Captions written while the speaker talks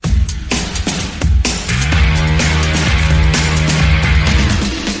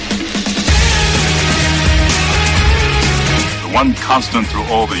constant through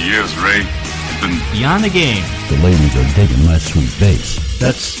all the years, Ray. Beyond the Game. The ladies are digging my sweet bass.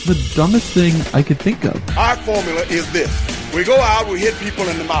 That's the dumbest thing I could think of. Our formula is this. We go out, we hit people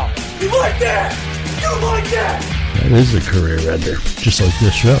in the mouth. You like that? You like that? That is a career ender, just like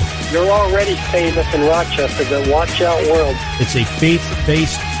this show. You're already famous in Rochester, but watch out, world. It's a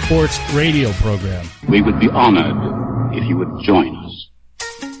faith-based sports radio program. We would be honored if you would join us.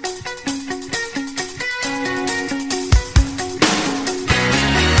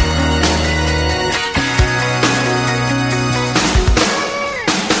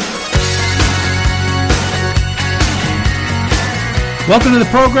 Welcome to the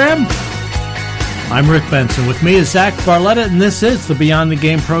program. I'm Rick Benson. With me is Zach Barletta, and this is the Beyond the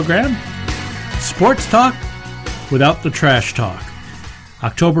Game program. Sports talk without the trash talk.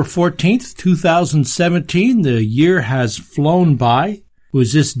 October 14th, 2017. The year has flown by. It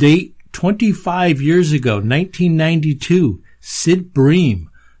was this date 25 years ago, 1992. Sid Bream,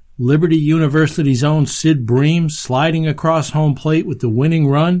 Liberty University's own Sid Bream, sliding across home plate with the winning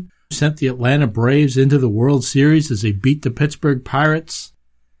run, sent the Atlanta Braves into the World Series as they beat the Pittsburgh Pirates.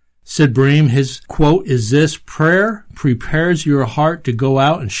 Sid Bream, his quote is this: "Prayer prepares your heart to go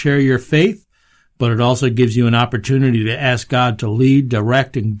out and share your faith, but it also gives you an opportunity to ask God to lead,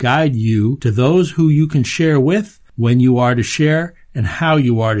 direct, and guide you to those who you can share with, when you are to share, and how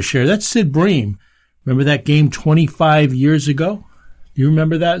you are to share." That's Sid Bream. Remember that game 25 years ago? Do you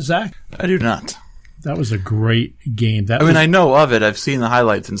remember that, Zach? I do not. That was a great game. I know of it. I've seen the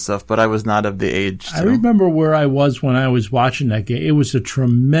highlights and stuff, but I was not of the age. I remember where I was when I was watching that game. It was a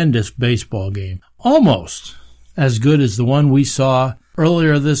tremendous baseball game. Almost as good as the one we saw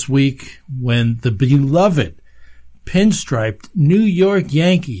earlier this week when the beloved pinstriped New York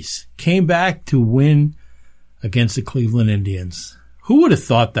Yankees came back to win against the Cleveland Indians. Who would have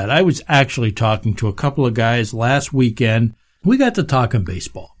thought that? I was actually talking to a couple of guys last weekend. We got to talking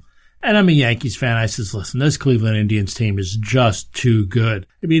baseball. And I'm a Yankees fan. I says, listen, this Cleveland Indians team is just too good.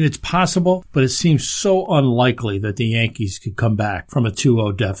 I mean, it's possible, but it seems so unlikely that the Yankees could come back from a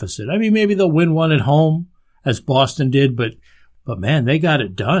 2-0 deficit. I mean, maybe they'll win one at home, as Boston did, but man, they got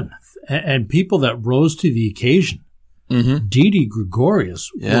it done. And people that rose to the occasion. Mm-hmm. Didi Gregorius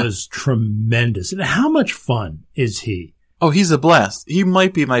was tremendous. And how much fun is he? Oh, he's a blast. He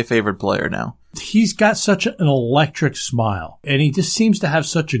might be my favorite player now. He's got such an electric smile, and he just seems to have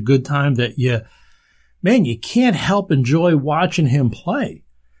such a good time that you can't help enjoy watching him play.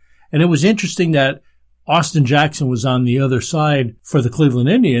 And it was interesting that Austin Jackson was on the other side for the Cleveland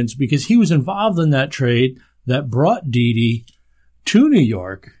Indians because he was involved in that trade that brought Didi to New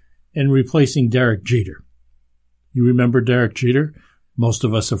York and replacing Derek Jeter. You remember Derek Jeter? Most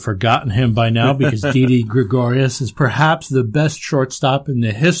of us have forgotten him by now because Didi Gregorius is perhaps the best shortstop in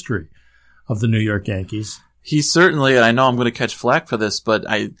the history of the New York Yankees. He certainly, and I know I'm going to catch flack for this, but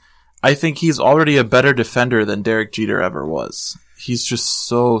I think he's already a better defender than Derek Jeter ever was. He's just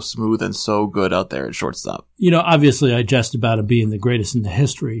so smooth and so good out there at shortstop. You know, obviously I jest about him being the greatest in the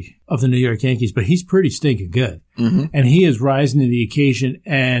history of the New York Yankees, but he's pretty stinking good. Mm-hmm. And he is rising to the occasion.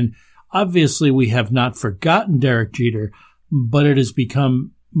 And obviously we have not forgotten Derek Jeter, but it has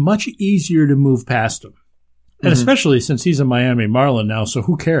become much easier to move past him. And especially since he's a Miami Marlin now, so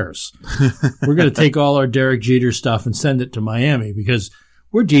who cares? We're going to take all our Derek Jeter stuff and send it to Miami because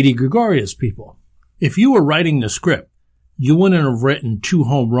we're Didi Gregorius people. If you were writing the script, you wouldn't have written 2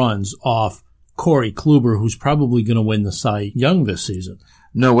 home runs off Corey Kluber, who's probably going to win the Cy Young this season.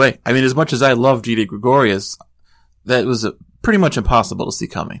 No way. I mean, as much as I love Didi Gregorius, that was pretty much impossible to see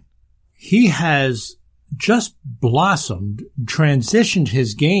coming. He has just blossomed, transitioned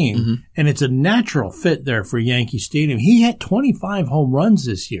his game, and it's a natural fit there for Yankee Stadium. He had 25 home runs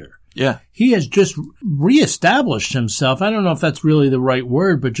this year. Yeah. He has just reestablished himself. I don't know if that's really the right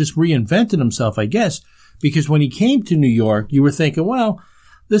word, but just reinvented himself, I guess, because when he came to New York, you were thinking, well,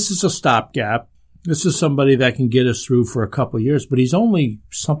 this is a stopgap. This is somebody that can get us through for a couple of years, but he's only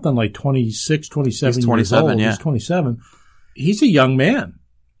something like 26, 27 years old. Yeah. He's 27. He's a young man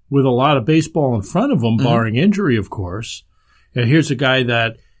with a lot of baseball in front of him, barring injury, of course. And here's a guy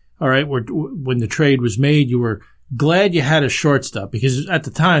that, all right, when the trade was made, you were glad you had a shortstop because at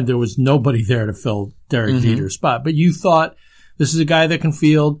the time there was nobody there to fill Derek Jeter's spot. But you thought this is a guy that can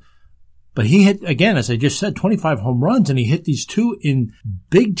field. But he hit, again, as I just said, 25 home runs, and he hit these 2 in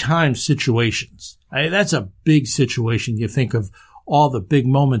big-time situations. That's a big situation. You think of all the big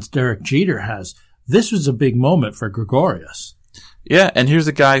moments Derek Jeter has. This was a big moment for Gregorius. Yeah, and here's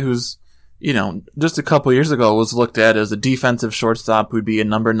a guy who's, just a couple years ago was looked at as a defensive shortstop who'd be a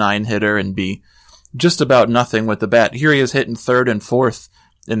number 9 hitter and be just about nothing with the bat. Here he is hitting 3rd and 4th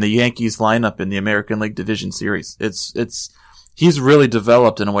in the Yankees lineup in the American League Division Series. It's he's really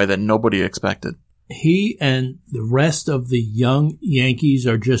developed in a way that nobody expected. He and the rest of the young Yankees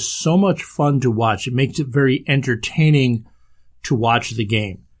are just so much fun to watch. It makes it very entertaining to watch the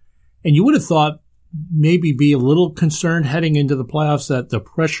game. And you would have thought maybe be a little concerned heading into the playoffs that the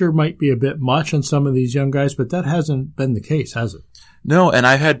pressure might be a bit much on some of these young guys, but that hasn't been the case, has it? No, and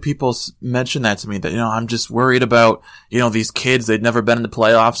I've had people mention that to me that, I'm just worried about, these kids, they'd never been in the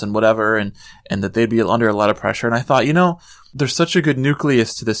playoffs and whatever, and that they'd be under a lot of pressure. And I thought, there's such a good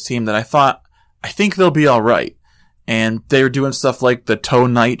nucleus to this team that I think they'll be all right. And they're doing stuff like the Toe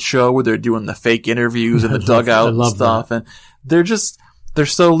Night show where they're doing the fake interviews in the dugout and stuff. That. And they're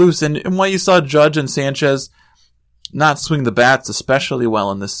so loose. And when you saw Judge and Sanchez not swing the bats especially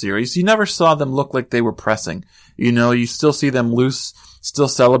well in this series, you never saw them look like they were pressing. You still see them loose, still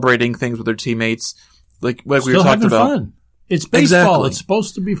celebrating things with their teammates. Like we were talking about. Fun. It's baseball. Exactly. It's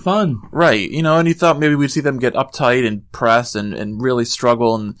supposed to be fun. Right. And you thought maybe we'd see them get uptight and press and really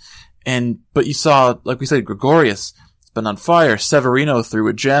struggle. But you saw, like we said, Gregorius has been on fire. Severino threw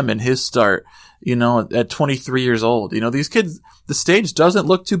a gem in his start, at 23 years old. These kids, the stage doesn't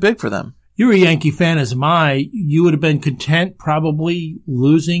look too big for them. You're a Yankee fan, as am I. You would have been content probably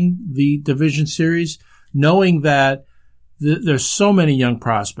losing the division series, knowing that there's so many young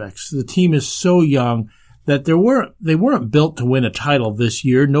prospects. The team is so young that they weren't built to win a title this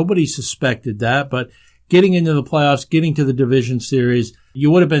year. Nobody suspected that, but getting into the playoffs, getting to the division series, you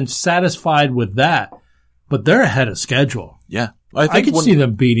would have been satisfied with that. But they're ahead of schedule. Yeah. I could see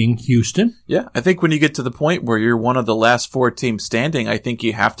them beating Houston. Yeah. I think when you get to the point where you're one of the last 4 teams standing, I think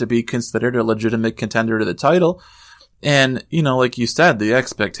you have to be considered a legitimate contender to the title. And, like you said, the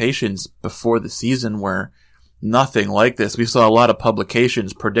expectations before the season were nothing like this. We saw a lot of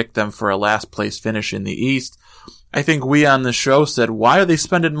publications predict them for a last place finish in the East. I think we on the show said, why are they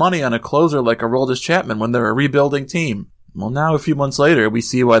spending money on a closer like Aroldis Chapman when they're a rebuilding team? Well, now a few months later, we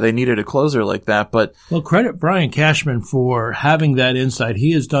see why they needed a closer like that. But credit Brian Cashman for having that insight.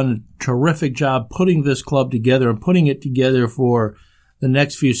 He has done a terrific job putting this club together and putting it together for the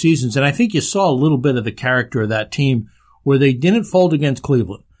next few seasons. And I think you saw a little bit of the character of that team where they didn't fold against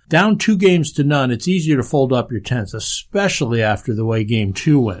Cleveland. Down 2-0, it's easier to fold up your tents, especially after the way Game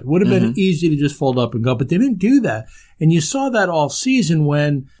 2 went. It would have been easy to just fold up and go, but they didn't do that. And you saw that all season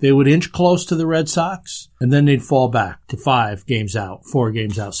when they would inch close to the Red Sox, and then they'd fall back to 5 games out, 4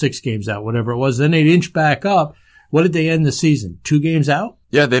 games out, 6 games out, whatever it was. Then they'd inch back up. What did they end the season? 2 games out?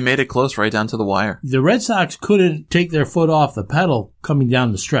 Yeah, they made it close right down to the wire. The Red Sox couldn't take their foot off the pedal coming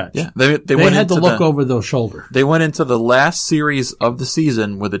down the stretch. Yeah, they had to look over their shoulder. They went into the last series of the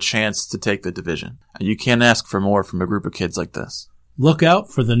season with a chance to take the division. And you can't ask for more from a group of kids like this. Look out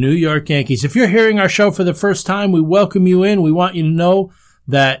for the New York Yankees. If you're hearing our show for the first time, we welcome you in. We want you to know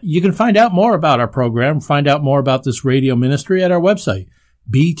that you can find out more about our program, find out more about this radio ministry at our website,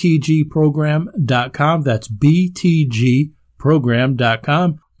 btgprogram.com. That's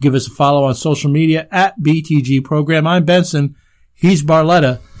btgprogram.com. Give us a follow on social media at btgprogram. I'm Benson. He's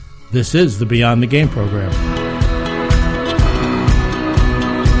Barletta. This is the Beyond the Game program.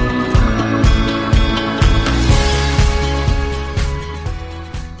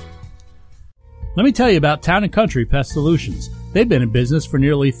 Let me tell you about Town & Country Pest Solutions. They've been in business for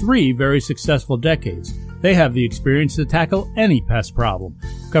nearly 3 very successful decades. They have the experience to tackle any pest problem,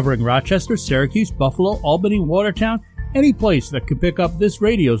 covering Rochester, Syracuse, Buffalo, Albany, Watertown. Any place that could pick up this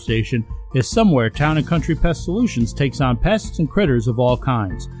radio station is somewhere Town & Country Pest Solutions takes on pests and critters of all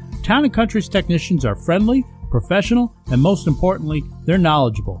kinds. Town & Country's technicians are friendly, professional, and most importantly, they're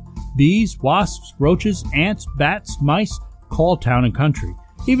knowledgeable. Bees, wasps, roaches, ants, bats, mice, call Town & Country.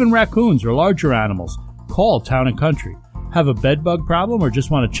 Even raccoons or larger animals, call Town & Country. Have a bed bug problem or just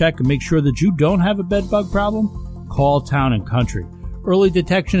want to check and make sure that you don't have a bed bug problem? Call Town & Country. Early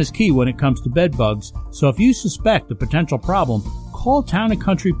detection is key when it comes to bed bugs, so if you suspect a potential problem, call Town &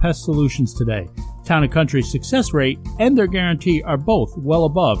 Country Pest Solutions today. Town & Country's success rate and their guarantee are both well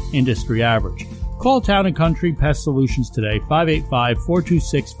above industry average. Call Town & Country Pest Solutions today,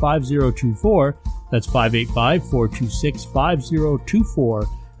 585-426-5024. That's 585-426-5024.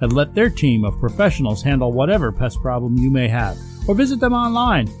 And let their team of professionals handle whatever pest problem you may have. Or visit them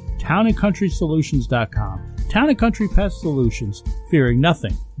online, townandcountrysolutions.com. Town & Country Pest Solutions, fearing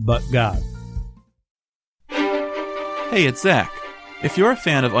nothing but God. Hey, it's Zach. If you're a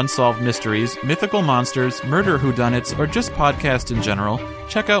fan of unsolved mysteries, mythical monsters, murder whodunits, or just podcasts in general,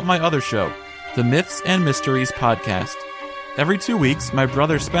 check out my other show, the Myths and Mysteries Podcast. Every 2 weeks, my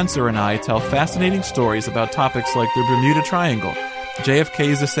brother Spencer and I tell fascinating stories about topics like the Bermuda Triangle,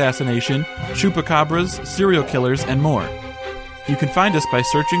 JFK's assassination, chupacabras, serial killers, and more. You can find us by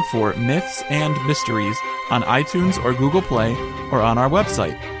searching for Myths and Mysteries on iTunes or Google Play, or on our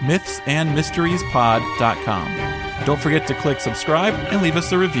website, mythsandmysteriespod.com. Don't forget to click subscribe and leave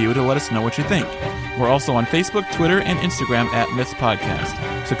us a review to let us know what you think. We're also on Facebook, Twitter, and Instagram at Myths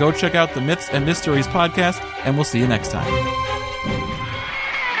Podcast. So go check out the Myths and Mysteries podcast, and we'll see you next time.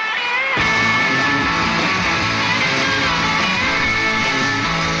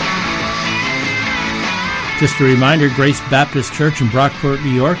 Just a reminder, Grace Baptist Church in Brockport, New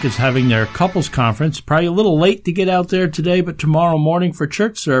York is having their couples conference. Probably a little late to get out there today, but tomorrow morning for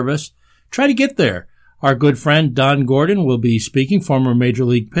church service, try to get there. Our good friend Don Gordon will be speaking, former Major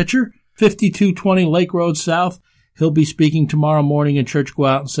League pitcher, 5220 Lake Road South. He'll be speaking tomorrow morning in church. Go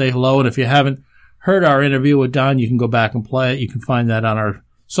out and say hello. And if you haven't heard our interview with Don, you can go back and play it. You can find that on our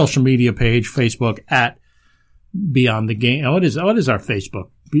social media page, Facebook, at Beyond the Game. What is our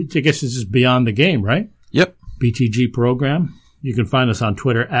Facebook? I guess this is Beyond the Game, right? Yep. BTG Program. You can find us on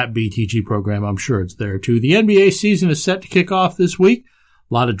Twitter at BTG Program. I'm sure it's there too. The NBA season is set to kick off this week.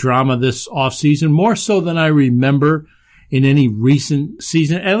 A lot of drama this offseason, more so than I remember in any recent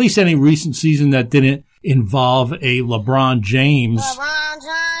season, at least any recent season that didn't involve a LeBron James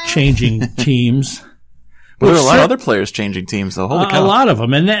changing teams. Well, there are a lot of other players changing teams, though. Holy cow. A lot of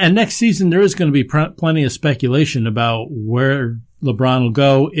them. And next season, there is going to be plenty of speculation about where LeBron will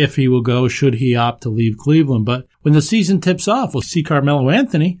go, if he will go, should he opt to leave Cleveland. But when the season tips off, we'll see Carmelo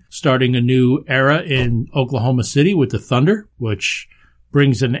Anthony starting a new era in Oklahoma City with the Thunder, which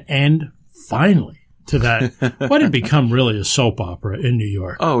brings an end, finally, to that. What had become really a soap opera in New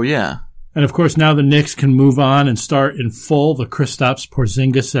York. Oh, yeah. And, of course, now the Knicks can move on and start in full the Kristaps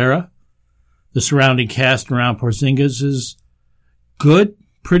Porzingis era. The surrounding cast around Porzingis is good,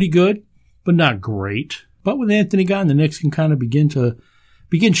 pretty good, but not great. But with Anthony gone, the Knicks can kind of begin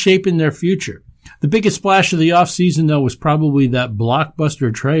shaping their future. The biggest splash of the offseason, though, was probably that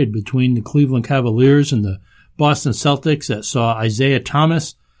blockbuster trade between the Cleveland Cavaliers and the Boston Celtics that saw Isaiah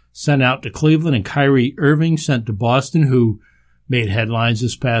Thomas sent out to Cleveland and Kyrie Irving sent to Boston, who made headlines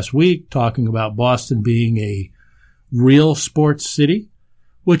this past week talking about Boston being a real sports city,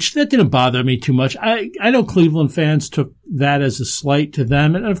 which that didn't bother me too much. I know Cleveland fans took that as a slight to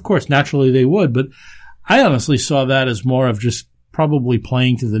them, and of course, naturally they would, but I honestly saw that as more of just probably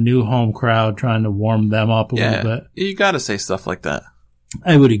playing to the new home crowd, trying to warm them up a little bit. You got to say stuff like that.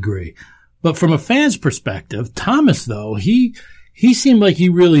 I would agree. But from a fan's perspective, Thomas, though, he seemed like he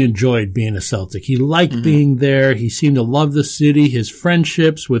really enjoyed being a Celtic. He liked being there. He seemed to love the city. His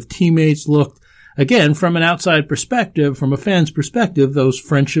friendships with teammates looked, again, from an outside perspective, from a fan's perspective, those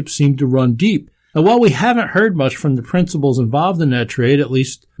friendships seemed to run deep. Now, while we haven't heard much from the principals involved in that trade, at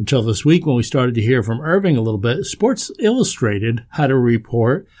least until this week when we started to hear from Irving a little bit, Sports Illustrated had a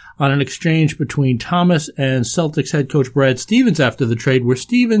report on an exchange between Thomas and Celtics head coach Brad Stevens after the trade, where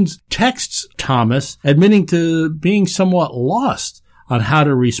Stevens texts Thomas admitting to being somewhat lost on how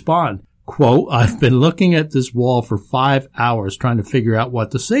to respond. Quote, "I've been looking at this wall for 5 hours trying to figure out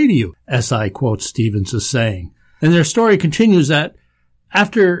what to say to you," SI quote Stevens is saying. And their story continues that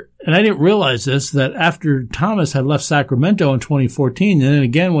after, and I didn't realize this, that after Thomas had left Sacramento in 2014, and then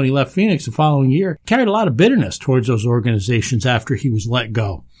again when he left Phoenix the following year, carried a lot of bitterness towards those organizations after he was let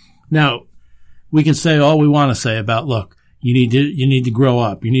go. Now, we can say all we want to say about, look, you need to grow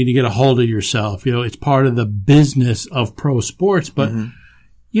up. You need to get a hold of yourself. You know, it's part of the business of pro sports. But,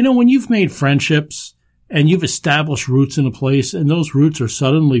 you know, when you've made friendships and you've established roots in a place and those roots are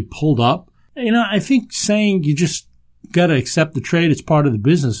suddenly pulled up, you know, I think saying you just got to accept the trade, it's part of the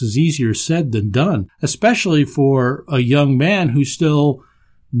business, is easier said than done, especially for a young man who's still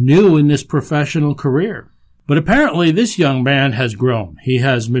new in this professional career. But apparently this young man has grown. He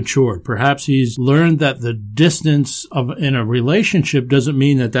has matured. Perhaps he's learned that the distance in a relationship doesn't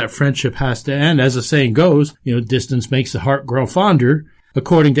mean that friendship has to end. As the saying goes, you know, distance makes the heart grow fonder.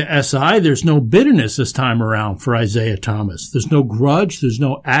 According to SI, there's no bitterness this time around for Isaiah Thomas. There's no grudge. There's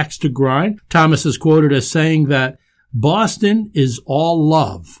no axe to grind. Thomas is quoted as saying that Boston is all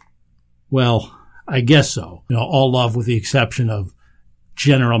love. Well, I guess so. You know, all love with the exception of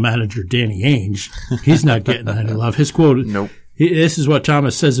general manager Danny Ainge. He's not getting any love. His quote, nope. This is what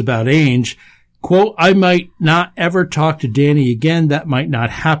Thomas says about Ainge. Quote, "I might not ever talk to Danny again. That might not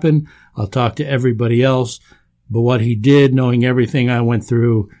happen. I'll talk to everybody else. But what he did, knowing everything I went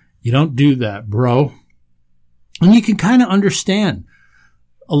through, you don't do that, bro." And you can kind of understand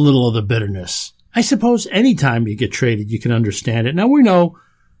a little of the bitterness. I suppose anytime you get traded, you can understand it. Now, we know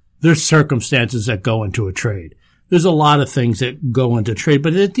there's circumstances that go into a trade. There's a lot of things that go into trade.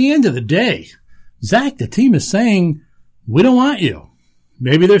 But at the end of the day, Zach, the team is saying, we don't want you.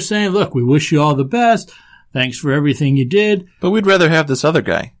 Maybe they're saying, look, we wish you all the best. Thanks for everything you did. But we'd rather have this other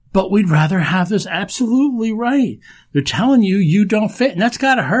guy. But we'd rather have this. Absolutely right. They're telling you you don't fit, and that's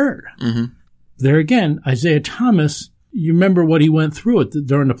got to hurt. Mm-hmm. There again, Isaiah Thomas, you remember what he went through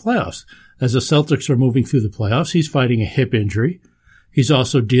during the playoffs. As the Celtics are moving through the playoffs, he's fighting a hip injury. He's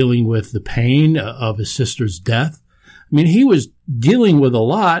also dealing with the pain of his sister's death. I mean, he was dealing with a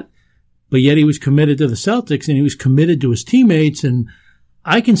lot, but yet he was committed to the Celtics and he was committed to his teammates. And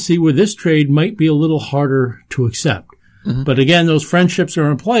I can see where this trade might be a little harder to accept. Mm-hmm. But again, those friendships are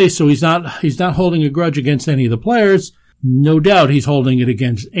in place, so he's not holding a grudge against any of the players. No doubt he's holding it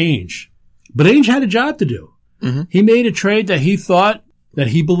against Ainge. But Ainge had a job to do. Mm-hmm. He made a trade that he thought, that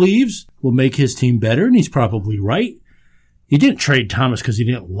he believes will make his team better, and he's probably right. He didn't trade Thomas because he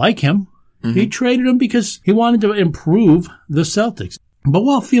didn't like him. Mm-hmm. He traded him because he wanted to improve the Celtics. But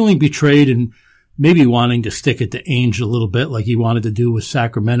while feeling betrayed and maybe wanting to stick it to Ainge a little bit like he wanted to do with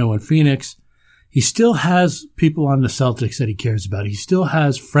Sacramento and Phoenix, he still has people on the Celtics that he cares about. He still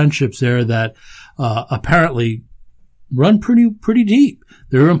has friendships there that apparently run pretty deep.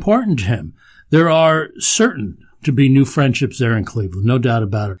 They're important to him. There are certain to be new friendships there in Cleveland, no doubt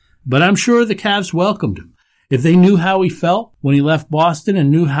about it. But I'm sure the Cavs welcomed him. If they knew how he felt when he left Boston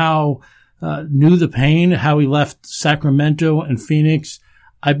and knew the pain, how he left Sacramento and Phoenix,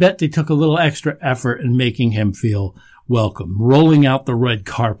 I bet they took a little extra effort in making him feel welcome, rolling out the red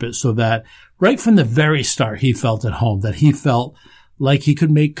carpet so that right from the very start he felt at home, that he felt like he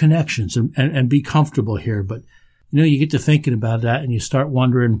could make connections and be comfortable here. But, you get to thinking about that and you start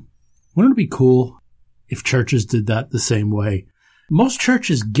wondering, wouldn't it be cool if churches did that the same way? Most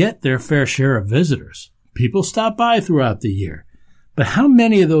churches get their fair share of visitors. People stop by throughout the year. But how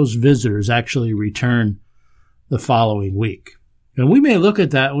many of those visitors actually return the following week? And we may look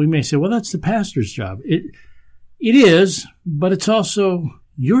at that and we may say, well, that's the pastor's job. It is, but it's also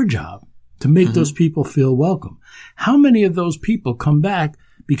your job to make mm-hmm. those people feel welcome. How many of those people come back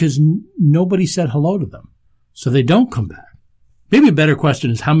because nobody said hello to them, so they don't come back? Maybe a better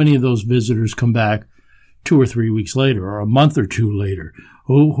question is how many of those visitors come back 2 or 3 weeks later or a month or two later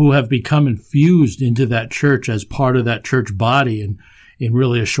who have become infused into that church as part of that church body in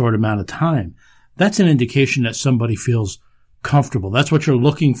really a short amount of time. That's an indication that somebody feels comfortable. That's what you're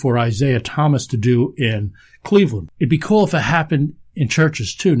looking for Isaiah Thomas to do in Cleveland. It'd be cool if it happened in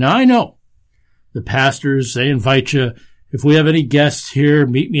churches too. Now, I know the pastors, they invite you. If we have any guests here,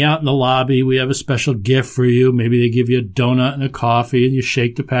 meet me out in the lobby. We have a special gift for you. Maybe they give you a donut and a coffee and you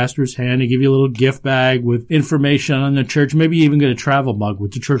shake the pastor's hand. They give you a little gift bag with information on the church. Maybe you even get a travel mug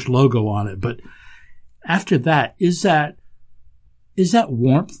with the church logo on it. But after that, is that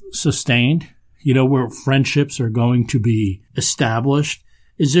warmth sustained? Where friendships are going to be established?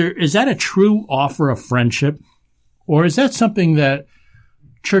 Is that a true offer of friendship? Or is that something that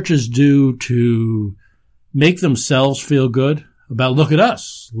churches do to make themselves feel good about, look at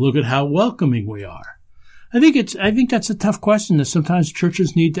us, look at how welcoming we are? I think that's a tough question that sometimes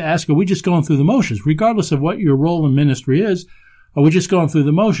churches need to ask. Are we just going through the motions? Regardless of what your role in ministry is, are we just going through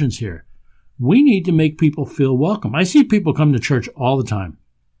the motions here? We need to make people feel welcome. I see people come to church all the time.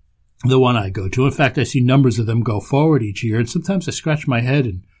 The one I go to. In fact, I see numbers of them go forward each year, and sometimes I scratch my head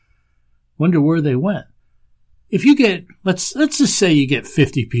and wonder where they went. If you get, let's just say you get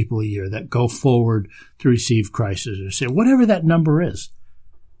 50 people a year that go forward to receive Christ as their Savior, whatever that number is,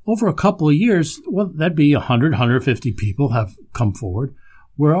 over a couple of years, well, that'd be 100, 150 people have come forward.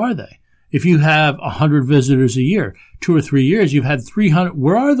 Where are they? If you have 100 visitors a year, 2 or 3 years, you've had 300.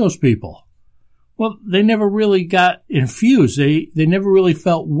 Where are those people? Well, they never really got infused. They never really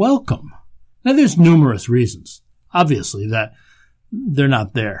felt welcome. Now, there's numerous reasons, obviously, that they're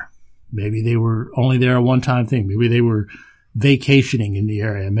not there. Maybe they were only there a one-time thing. Maybe they were vacationing in the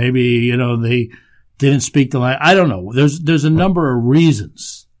area. Maybe, they didn't speak the language. I don't know. There's a number of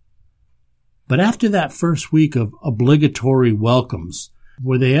reasons. But after that first week of obligatory welcomes,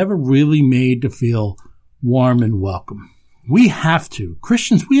 were they ever really made to feel warm and welcome?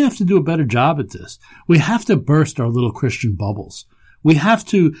 Christians, we have to do a better job at this. We have to burst our little Christian bubbles. We have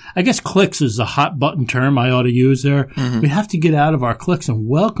to, I guess cliques is a hot button term I ought to use there. Mm-hmm. We have to get out of our cliques and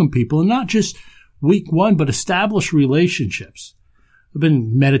welcome people, and not just week one, but establish relationships. I've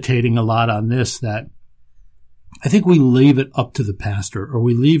been meditating a lot on this, that I think we leave it up to the pastor or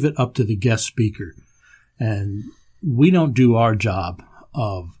we leave it up to the guest speaker, and we don't do our job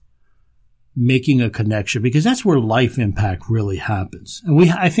of making a connection, because that's where life impact really happens. And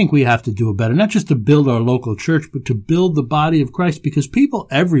I think we have to do it better, not just to build our local church, but to build the body of Christ, because people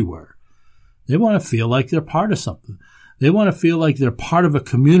everywhere, they want to feel like they're part of something. They want to feel like they're part of a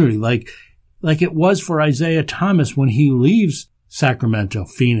community, like it was for Isaiah Thomas when he leaves Sacramento,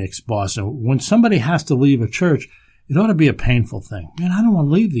 Phoenix, Boston. When somebody has to leave a church, it ought to be a painful thing. Man, I don't want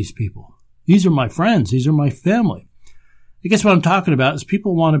to leave these people. These are my friends. These are my family. I guess what I'm talking about is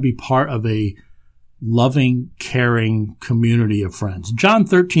people want to be part of a loving, caring community of friends. John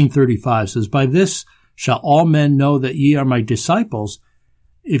 13:35 says, "By this shall all men know that ye are my disciples,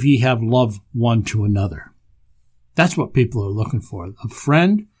 if ye have love one to another." That's what people are looking for. A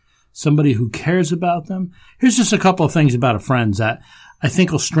friend, somebody who cares about them. Here's just a couple of things about a friend that I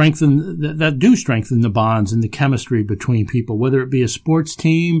think will strengthen, that do strengthen the bonds and the chemistry between people, whether it be a sports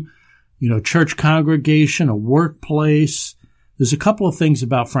team, church congregation, a workplace. There's a couple of things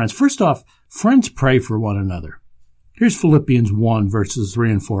about friends. First off, friends pray for one another. Here's Philippians 1, verses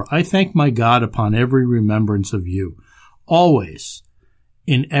 3 and 4. "I thank my God upon every remembrance of you, always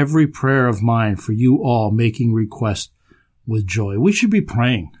in every prayer of mine for you all, making request with joy." We should be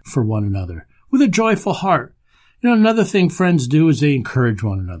praying for one another with a joyful heart. Another thing friends do is they encourage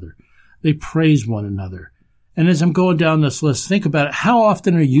one another. They praise one another. And as I'm going down this list, think about it. How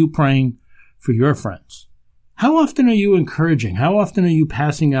often are you praying for your friends? How often are you encouraging? How often are you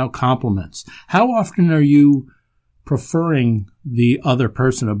passing out compliments? How often are you preferring the other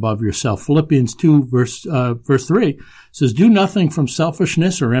person above yourself? Philippians 2, verse 3 says, "Do nothing from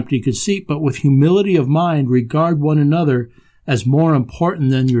selfishness or empty conceit, but with humility of mind regard one another as more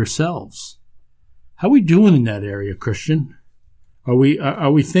important than yourselves." How are we doing in that area, Christian? Are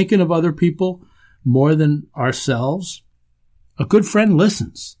we thinking of other people more than ourselves? A good friend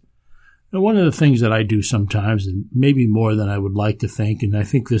listens. Now, one of the things that I do sometimes, and maybe more than I would like to think, and I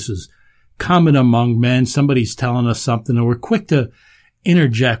think this is common among men, somebody's telling us something, and we're quick to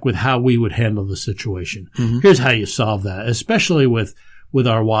interject with how we would handle the situation. Mm-hmm. Here's how you solve that, especially with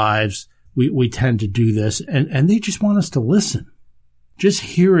our wives. We tend to do this, and they just want us to listen. Just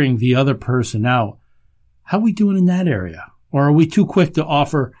hearing the other person out. How are we doing in that area? Or are we too quick to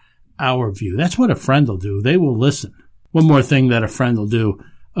offer our view? That's what a friend will do. They will listen. One more thing that a friend will do.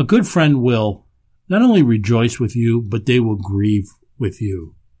 A good friend will not only rejoice with you, but they will grieve with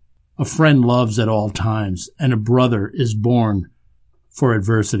you. A friend loves at all times, and a brother is born for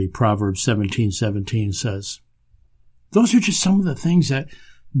adversity, Proverbs 17:17 says. Those are just some of the things that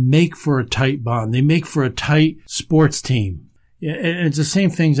make for a tight bond. They make for a tight sports team. And it's the same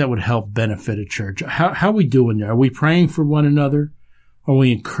things that would help benefit a church. How are we doing there? Are we praying for one another? Are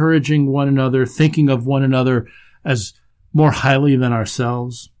we encouraging one another, thinking of one another as more highly than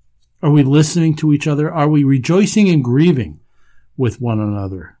ourselves? Are we listening to each other? Are we rejoicing and grieving with one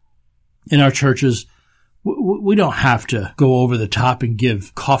another? In our churches, we don't have to go over the top and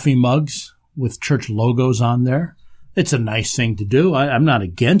give coffee mugs with church logos on there. It's a nice thing to do. I'm not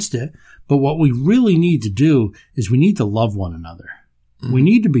against it. But what we really need to do is we need to love one another. Mm-hmm. We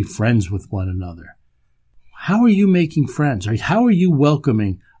need to be friends with one another. How are you making friends? How are you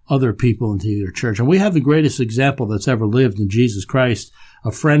welcoming other people into your church? And we have the greatest example that's ever lived in Jesus Christ,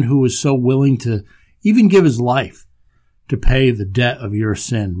 a friend who was so willing to even give his life to pay the debt of your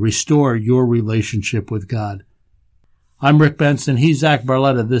sin, restore your relationship with God. I'm Rick Benson. He's Zach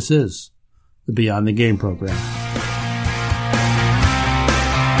Barletta. This is the Beyond the Game program.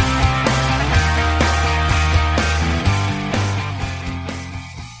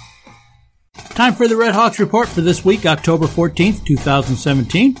 Time for the Red Hawks Report for this week, October 14th,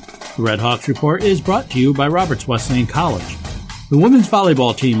 2017. The Red Hawks Report is brought to you by Roberts Wesleyan College. The women's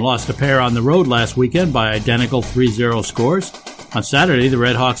volleyball team lost a pair on the road last weekend by identical 3-0 scores. On Saturday, the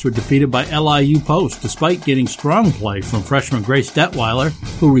Red Hawks were defeated by LIU Post, despite getting strong play from freshman Grace Detweiler,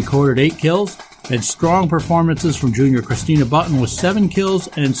 who recorded 8 kills, and strong performances from junior Christina Button with 7 kills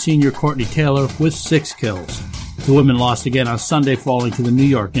and senior Courtney Taylor with 6 kills. The women lost again on Sunday, falling to the New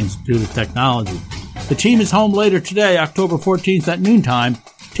York Institute of Technology. The team is home later today, October 14th at noontime,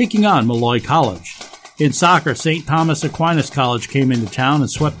 taking on Molloy College. In soccer, St. Thomas Aquinas College came into town and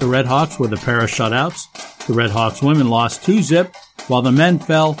swept the Red Hawks with a pair of shutouts. The Red Hawks women lost 2-0, while the men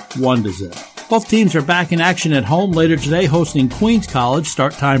fell 1-0. Both teams are back in action at home later today, hosting Queens College.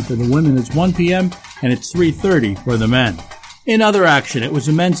 Start time for the women is 1 p.m., and it's 3:30 for the men. In other action, it was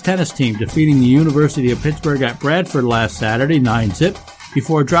the men's tennis team defeating the University of Pittsburgh at Bradford last Saturday, 9-0,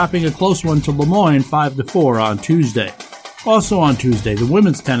 before dropping a close one to Lemoyne 5-4 on Tuesday. Also on Tuesday, the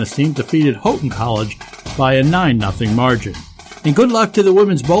women's tennis team defeated Houghton College by a 9-0 margin. And good luck to the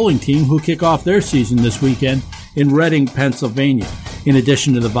women's bowling team who kick off their season this weekend in Reading, Pennsylvania. In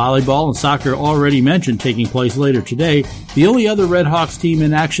addition to the volleyball and soccer already mentioned taking place later today, the only other Red Hawks team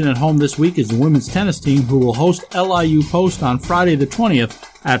in action at home this week is the women's tennis team, who will host LIU Post on Friday the 20th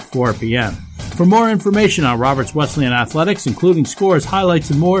at 4 p.m. For more information on Roberts Wesleyan Athletics, including scores,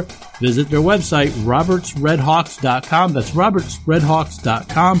 highlights, and more, visit their website, robertsredhawks.com. That's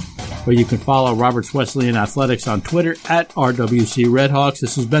robertsredhawks.com, or you can follow Roberts Wesleyan Athletics on Twitter at RWC Redhawks.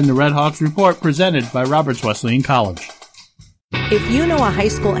 This has been the Redhawks Report, presented by Roberts Wesleyan College. If you know a high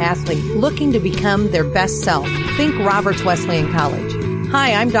school athlete looking to become their best self, think Roberts Wesleyan College.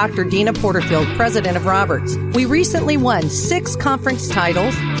 Hi, I'm Dr. Dina Porterfield, president of Roberts. We recently won 6 conference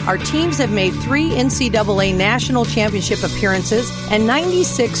titles. Our teams have made 3 NCAA national championship appearances, and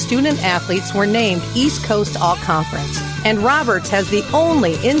 96 student athletes were named East Coast All-Conference. And Roberts has the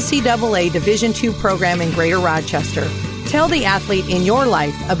only NCAA Division II program in Greater Rochester. Tell the athlete in your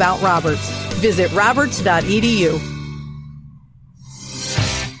life about Roberts. Visit roberts.edu.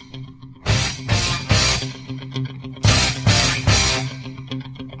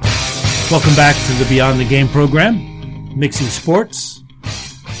 Welcome back to the Beyond the Game program, mixing sports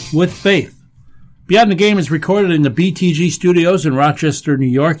with faith. Beyond the Game is recorded in the BTG studios in Rochester, New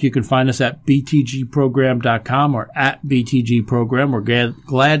York. You can find us at btgprogram.com or at btgprogram. We're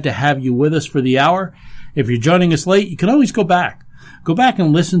glad to have you with us for the hour. If you're joining us late, you can always go back. Go back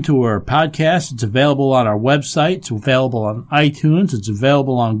and listen to our podcast. It's available on our website. It's available on iTunes. It's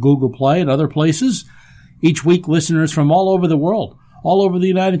available on Google Play and other places. Each week, listeners from all over the world, all over the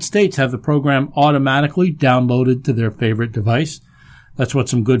United States, have the program automatically downloaded to their favorite device. That's what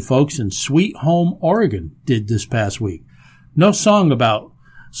some good folks in Sweet Home, Oregon did this past week. No song about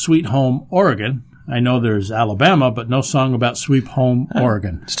Sweet Home, Oregon. I know there's Alabama, but no song about Sweet Home,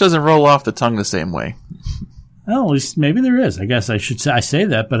 Oregon. It just doesn't roll off the tongue the same way. Well, at least maybe there is. I guess I should say, I say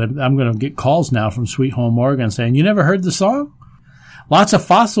that, but I'm going to get calls now from Sweet Home, Oregon saying, you never heard the song? Lots of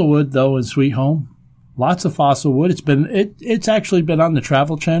fossil wood, though, in Sweet Home. Lots of fossil wood. It's actually been on the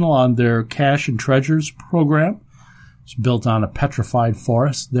Travel Channel on their Cash and Treasures program. It's built on a petrified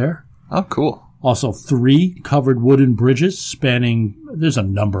forest there. Oh, cool. Also 3 covered wooden bridges spanning, there's a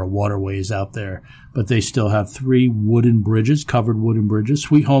number of waterways out there, but they still have 3 wooden bridges, covered wooden bridges.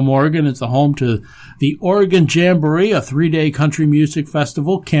 Sweet Home, Oregon is the home to the Oregon Jamboree, a 3-day country music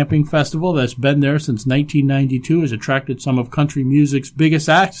festival, camping festival that's been there since 1992, has attracted some of country music's biggest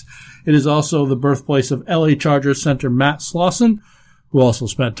acts. It is also the birthplace of LA Chargers center Matt Slauson, who also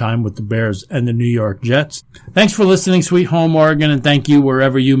spent time with the Bears and the New York Jets. Thanks for listening, Sweet Home, Oregon, and thank you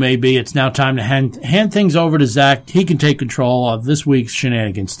wherever you may be. It's now time to hand things over to Zach. He can take control of this week's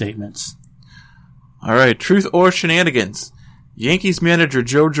shenanigans statements. All right, truth or shenanigans? Yankees manager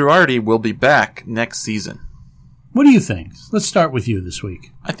Joe Girardi will be back next season. What do you think? Let's start with you this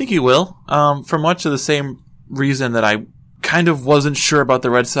week. I think he will, for much of the same reason that I kind of wasn't sure about the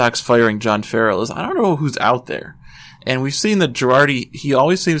Red Sox firing John Farrell. I don't know who's out there. And we've seen that Girardi, he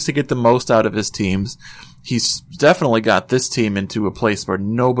always seems to get the most out of his teams. He's definitely got this team into a place where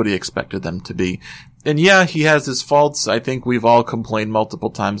nobody expected them to be. And yeah, he has his faults. I think we've all complained multiple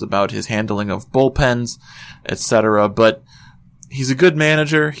times about his handling of bullpens, etc. But he's a good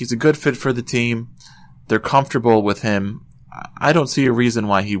manager. He's a good fit for the team. They're comfortable with him. I don't see a reason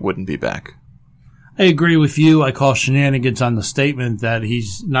why he wouldn't be back. I agree with you. I call shenanigans on the statement that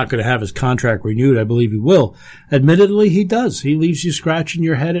he's not going to have his contract renewed. I believe he will. Admittedly, he does. He leaves you scratching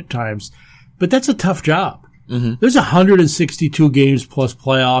your head at times. But that's a tough job. Mm-hmm. There's 162 games plus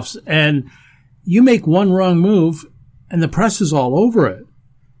playoffs, and you make one wrong move, and the press is all over it.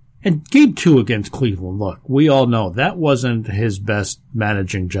 And Game 2 against Cleveland, look, we all know that wasn't his best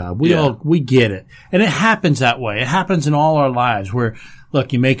managing job. We get it. And it happens that way. It happens in all our lives where,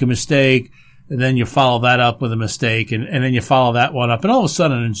 look, you make a mistake, and then you follow that up with a mistake, and then you follow that one up, and all of a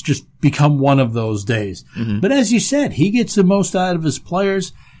sudden it's just become one of those days. Mm-hmm. But as you said, he gets the most out of his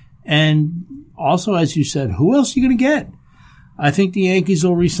players, and also, as you said, who else are you going to get? I think the Yankees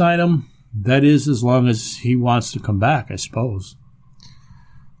will re-sign him. That is, as long as he wants to come back, I suppose.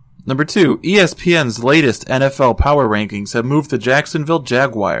 Number 2, ESPN's latest NFL power rankings have moved the Jacksonville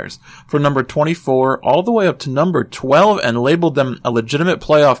Jaguars from number 24 all the way up to number 12 and labeled them a legitimate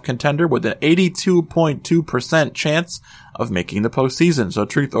playoff contender with an 82.2% chance of making the postseason. So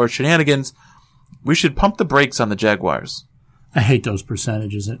truth or shenanigans, we should pump the brakes on the Jaguars. I hate those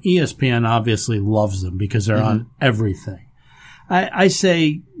percentages, and ESPN obviously loves them because they're on everything. I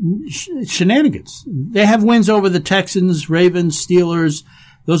say shenanigans. They have wins over the Texans, Ravens, Steelers.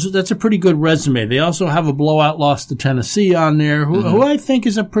 That's a pretty good resume. They also have a blowout loss to Tennessee on there, who I think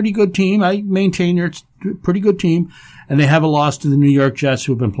is a pretty good team. I maintain it's a pretty good team. And they have a loss to the New York Jets,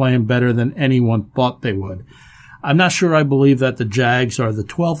 who have been playing better than anyone thought they would. I'm not sure I believe that the Jags are the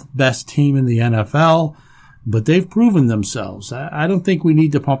 12th best team in the NFL, but they've proven themselves. I don't think we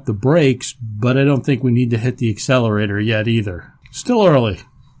need to pump the brakes, but I don't think we need to hit the accelerator yet either. Still early.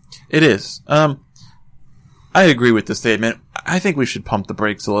 It is. I agree with the statement. I think we should pump the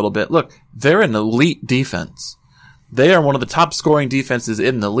brakes a little bit. Look, they're an elite defense. They are one of the top scoring defenses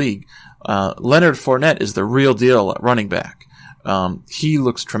in the league. Leonard Fournette is the real deal at running back. He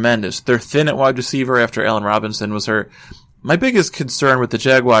looks tremendous. They're thin at wide receiver after Allen Robinson was hurt. My biggest concern with the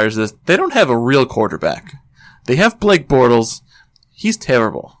Jaguars is they don't have a real quarterback. They have Blake Bortles. He's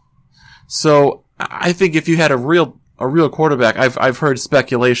terrible. So I think if you had a real quarterback, I've heard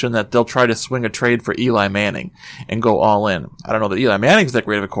speculation that they'll try to swing a trade for Eli Manning and go all in. I don't know that Eli Manning's that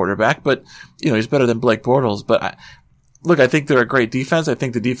great of a quarterback, but he's better than Blake Bortles. But I think they're a great defense. I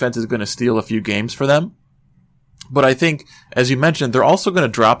think the defense is going to steal a few games for them. But I think, as you mentioned, they're also going to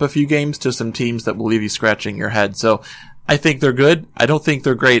drop a few games to some teams that will leave you scratching your head. So I think they're good. I don't think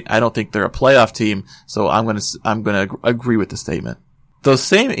they're great. I don't think they're a playoff team. So I'm going to agree with the statement. Those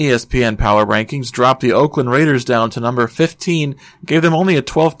same ESPN power rankings dropped the Oakland Raiders down to number 15, gave them only a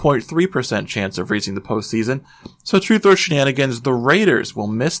 12.3% chance of reaching the postseason. So truth or shenanigans, the Raiders will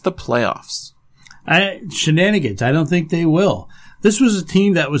miss the playoffs. Shenanigans. I don't think they will. This was a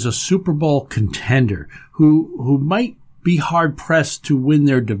team that was a Super Bowl contender who might be hard pressed to win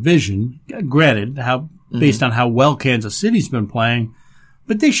their division. Granted, based on how well Kansas City's been playing,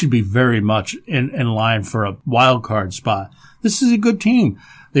 but they should be very much in line for a wild card spot. This is a good team.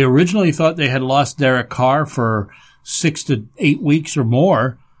 They originally thought they had lost Derek Carr for 6 to 8 weeks or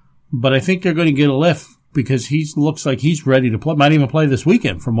more, but I think they're going to get a lift because he looks like he's ready to play. Might even play this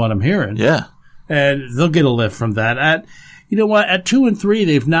weekend from what I'm hearing. Yeah. And they'll get a lift from that. You know what? At 2-3,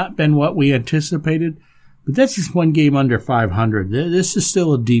 they've not been what we anticipated, but that's just one game under 500. This is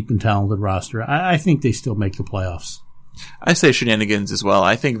still a deep and talented roster. I think they still make the playoffs. I say shenanigans as well.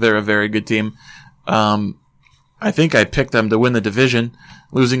 I think they're a very good team. I think I picked them to win the division.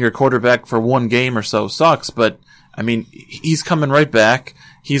 Losing your quarterback for one game or so sucks, but I mean, he's coming right back.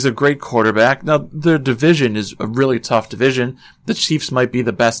 He's a great quarterback. Now, their division is a really tough division. The Chiefs might be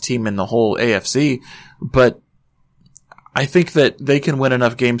the best team in the whole AFC, but I think that they can win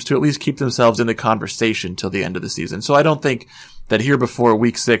enough games to at least keep themselves in the conversation till the end of the season. So I don't think that here before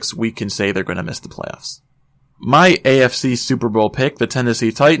week 6, we can say they're going to miss the playoffs. My AFC Super Bowl pick, the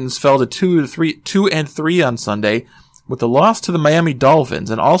Tennessee Titans, fell to 2-3 on Sunday with a loss to the Miami Dolphins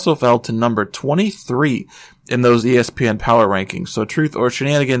and also fell to number 23 in those ESPN power rankings. So truth or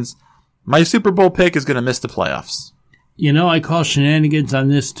shenanigans, my Super Bowl pick is going to miss the playoffs. I call shenanigans on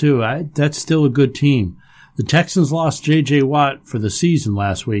this too. That's still a good team. The Texans lost J.J. Watt for the season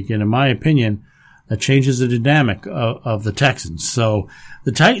last week, and in my opinion, that changes the dynamic of the Texans. So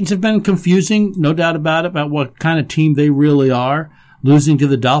the Titans have been confusing, no doubt about what kind of team they really are. Losing to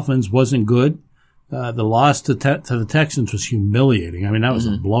the Dolphins wasn't good. The loss to the Texans was humiliating. I mean, that was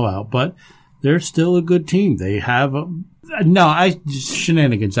a blowout, but they're still a good team. They have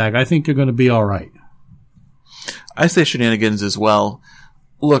shenanigans, Zach. I think they're going to be all right. I say shenanigans as well.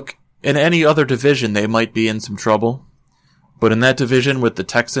 Look, in any other division, they might be in some trouble. But in that division with the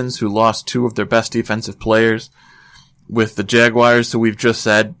Texans, who lost 2 of their best defensive players, with the Jaguars, who we've just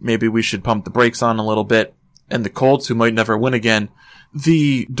said maybe we should pump the brakes on a little bit, and the Colts, who might never win again,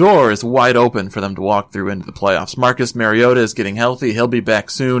 the door is wide open for them to walk through into the playoffs. Marcus Mariota is getting healthy. He'll be back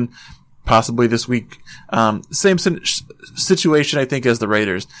soon, possibly this week. Same situation, I think, as the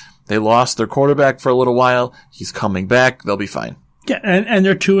Raiders. They lost their quarterback for a little while. He's coming back. They'll be fine. Yeah, and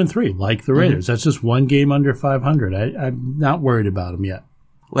they're 2-3, like the Raiders. That's just one game under 500. I'm not worried about them yet.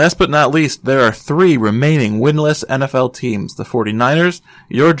 Last but not least, there are 3 remaining winless NFL teams: the 49ers,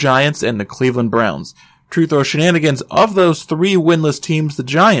 your Giants, and the Cleveland Browns. Truth or shenanigans, of those 3 winless teams, the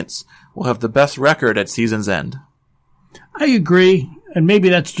Giants will have the best record at season's end. I agree, and maybe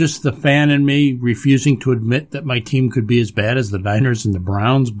that's just the fan in me refusing to admit that my team could be as bad as the Niners and the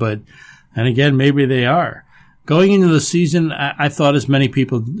Browns, and again, maybe they are. Going into the season, I thought, as many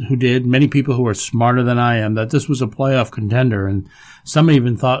people who are smarter than I am, that this was a playoff contender, and some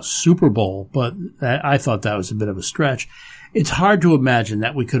even thought Super Bowl, but I thought that was a bit of a stretch. It's hard to imagine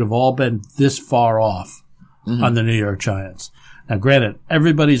that we could have all been this far off on the New York Giants. Now, granted,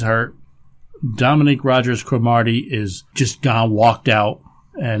 everybody's hurt. Dominique Rodgers-Cromartie is just gone, walked out,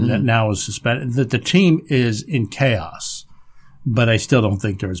 and now is suspended. The team is in chaos, but I still don't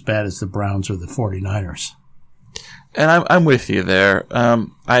think they're as bad as the Browns or the 49ers. And I'm with you there.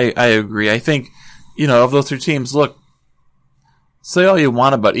 I agree. I think, of those 3 teams, look, say all you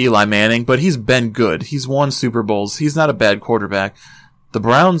want about Eli Manning, but he's been good. He's won Super Bowls. He's not a bad quarterback. The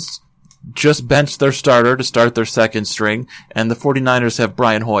Browns just benched their starter to start their second string, and the 49ers have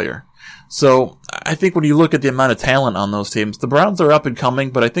Brian Hoyer. So I think when you look at the amount of talent on those teams, the Browns are up and coming,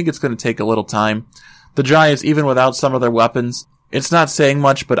 but I think it's going to take a little time. The Giants, even without some of their weapons, It's not saying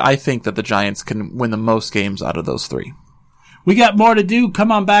much, but I think that the Giants can win the most games out of those three. We got more to do. Come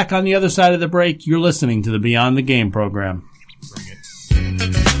on back on the other side of the break. You're listening to the Beyond the Game program. Bring it.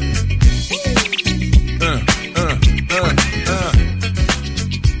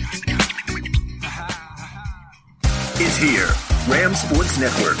 It's here. Ram Sports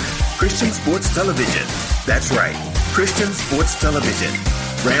Network. Christian Sports Television. That's right. Christian Sports Television.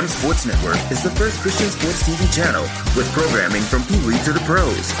 Ram Sports Network is the first Christian sports TV channel with programming from Pee Wee to the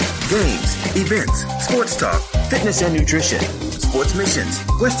pros. Games, events, sports talk, fitness and nutrition, sports missions,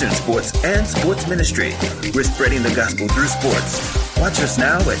 Western sports, and sports ministry. We're spreading the gospel through sports. Watch us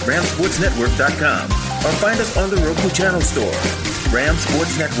now at RamSportsNetwork.com or find us on the Roku Channel Store. Ram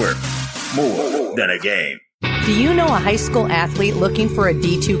Sports Network. More than a game. Do you know a high school athlete looking for a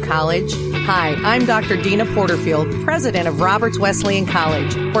D2 college? Hi, I'm Dr. Dina Porterfield, president of Roberts Wesleyan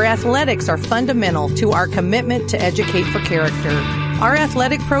College, where athletics are fundamental to our commitment to educate for character. Our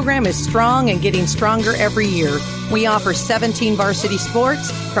athletic program is strong and getting stronger every year. We offer 17 varsity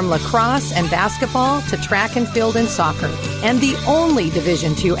sports, from lacrosse and basketball to track and field and soccer, and the only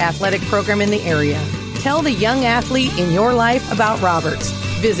Division II athletic program in the area. Tell the young athlete in your life about Roberts.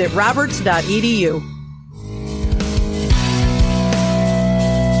 Visit roberts.edu.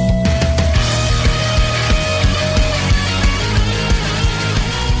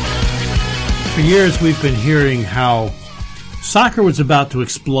 For years, we've been hearing how soccer was about to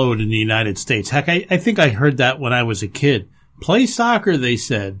explode in the United States. Heck, I think I heard that when I was a kid. Play soccer, they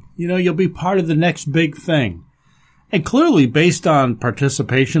said. You know, you'll be part of the next big thing. And clearly, based on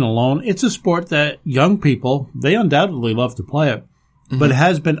participation alone, it's a sport that young people, they undoubtedly love to play it. Mm-hmm. But it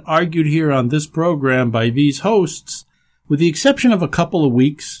has been argued here on this program by these hosts, with the exception of a couple of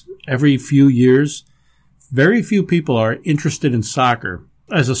weeks every few years, very few people are interested in soccer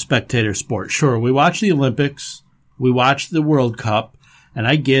as a spectator sport. Sure, we watch the Olympics, we watch the World Cup, and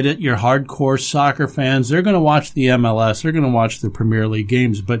I get it, you're hardcore soccer fans, they're going to watch the MLS, they're going to watch the Premier League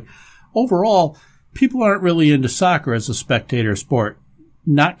games, but overall, people aren't really into soccer as a spectator sport,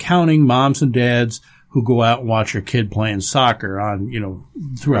 not counting moms and dads who go out and watch their kid playing soccer on,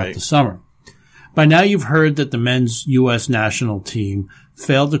 throughout the summer. By now you've heard that the men's U.S. national team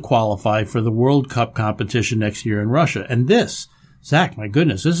failed to qualify for the World Cup competition next year in Russia, and this, Zach, my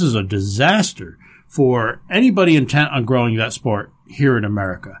goodness, this is a disaster for anybody intent on growing that sport here in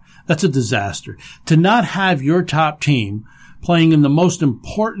America. That's a disaster. To not have your top team playing in the most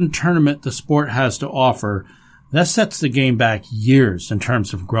important tournament the sport has to offer, that sets the game back years in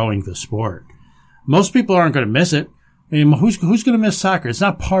terms of growing the sport. Most people aren't going to miss it. I mean, who's going to miss soccer? It's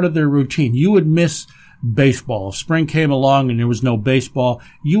not part of their routine. You would miss baseball. If spring came along and there was no baseball,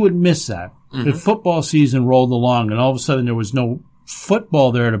 you would miss that. Mm-hmm. If football season rolled along and all of a sudden there was no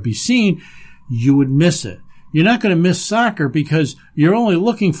football there to be seen, you would miss it. You're not going to miss soccer because you're only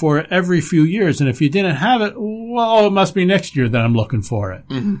looking for it every few years. And if you didn't have it, well, it must be next year that I'm looking for it.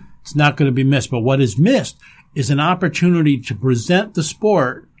 Mm-hmm. It's not going to be missed. But what is missed is an opportunity to present the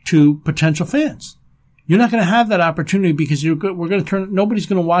sport to potential fans. You're not going to have that opportunity because nobody's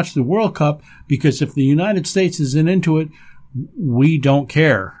going to watch the World Cup because if the United States isn't into it, we don't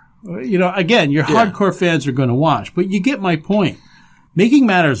care. Again, your hardcore fans are going to watch, but you get my point. Making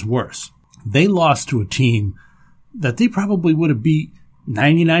matters worse, they lost to a team that they probably would have beat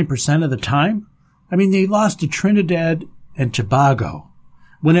 99% of the time. I mean, they lost to Trinidad and Tobago.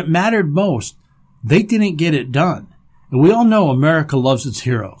 When it mattered most, they didn't get it done. And we all know America loves its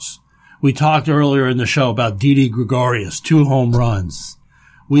heroes. We talked earlier in the show about Didi Gregorius, 2 home runs.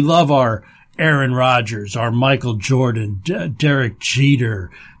 We love our Aaron Rodgers, our Michael Jordan, Derek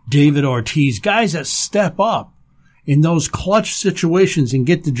Jeter, David Ortiz, guys that step up in those clutch situations and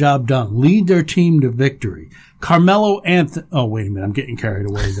get the job done, lead their team to victory. Carmelo Anthony. Oh, wait a minute. I'm getting carried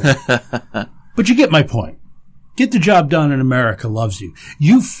away there. But you get my point. Get the job done and America loves you.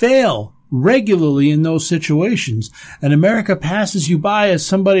 You fail regularly in those situations and America passes you by as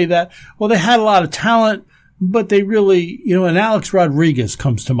somebody that, well, they had a lot of talent, but they really, and Alex Rodriguez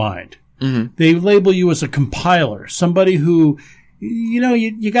comes to mind. Mm-hmm. They label you as a compiler, somebody who,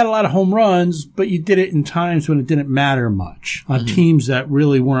 you got a lot of home runs, but you did it in times when it didn't matter much on teams that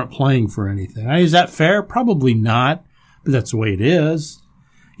really weren't playing for anything. Is that fair? Probably not, but that's the way it is.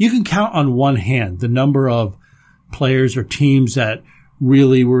 You can count on one hand the number of players or teams that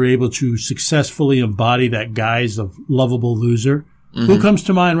really were able to successfully embody that guise of lovable loser. Mm-hmm. Who comes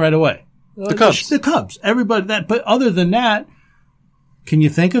to mind right away? The Cubs. The Cubs. Everybody that, but other than that, can you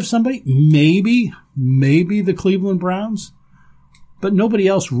think of somebody? Maybe the Cleveland Browns. But nobody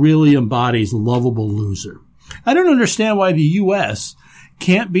else really embodies lovable loser. I don't understand why the U.S.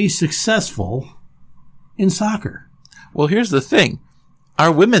 can't be successful in soccer. Well, here's the thing.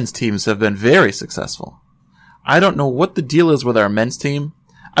 Our women's teams have been very successful. I don't know what the deal is with our men's team.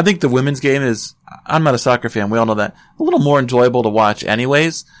 I think the women's game is, I'm not a soccer fan, we all know that, a little more enjoyable to watch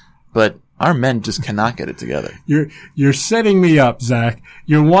anyways, but our men just cannot get it together. You're setting me up, Zach.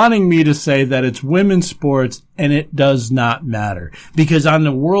 You're wanting me to say that it's women's sports and it does not matter. Because on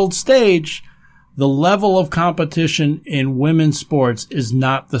the world stage, the level of competition in women's sports is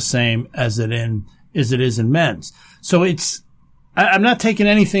not the same as it is in men's. So I'm not taking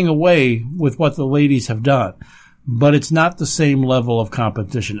anything away with what the ladies have done, but it's not the same level of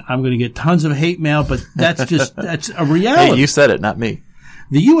competition. I'm going to get tons of hate mail, but that's a reality. Hey, you said it, not me.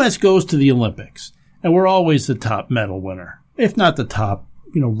 The U.S. goes to the Olympics, and we're always the top medal winner. If not the top,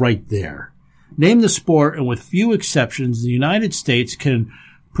 right there. Name the sport, and with few exceptions, the United States can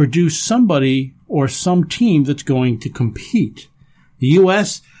produce somebody or some team that's going to compete. The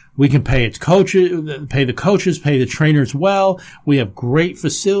U.S., we can pay its coaches, pay the trainers well. We have great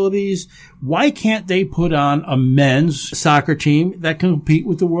facilities. Why can't they put on a men's soccer team that can compete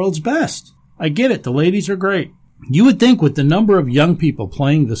with the world's best? I get it. The ladies are great. You would think with the number of young people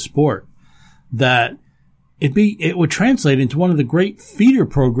playing the sport that it would translate into one of the great feeder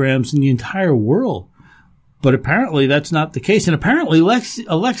programs in the entire world. But apparently that's not the case. And apparently Alexi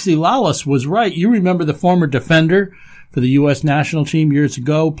Lalas was right. You remember the former defender for the U.S. national team years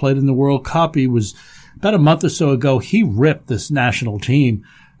ago, played in the World Cup. He was about a month or so ago. He ripped this national team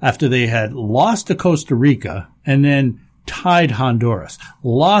after they had lost to Costa Rica and then tied Honduras.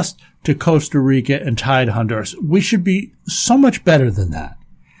 Lost to Costa Rica and tied Honduras. We should be so much better than that.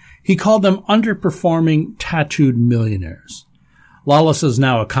 He called them underperforming tattooed millionaires. Lawless is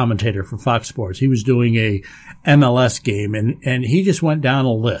now a commentator for Fox Sports. He was doing a MLS game, and he just went down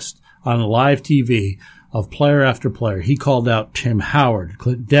a list on live TV of player after player. He called out Tim Howard,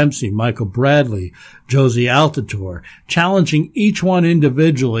 Clint Dempsey, Michael Bradley, Josie Altidore, challenging each one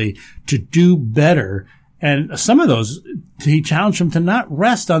individually to do better. And some of those, he challenged them to not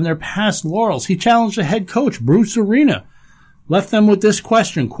rest on their past laurels. He challenged the head coach, Bruce Arena, left them with this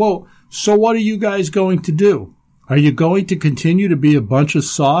question, quote, "So what are you guys going to do? Are you going to continue to be a bunch of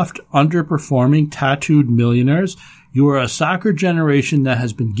soft, underperforming, tattooed millionaires? You are a soccer generation that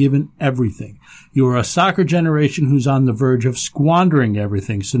has been given everything. You are a soccer generation who's on the verge of squandering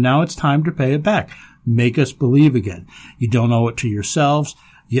everything. So now it's time to pay it back. Make us believe again. You don't owe it to yourselves.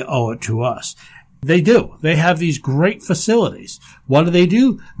 You owe it to us." They do. They have these great facilities. What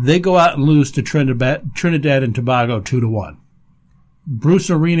do? They go out and lose to Trinidad and Tobago 2-1. Bruce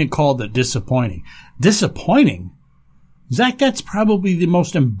Arena called it disappointing. Disappointing? Zach, that's probably the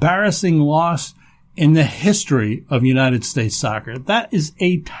most embarrassing loss in the history of United States soccer. That is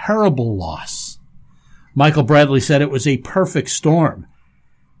a terrible loss. Michael Bradley said it was a perfect storm.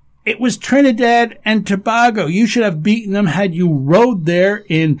 It was Trinidad and Tobago. You should have beaten them had you rowed there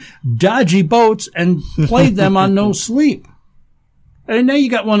in dodgy boats and played them on no sleep. And now you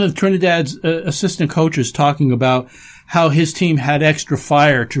got one of Trinidad's assistant coaches talking about how his team had extra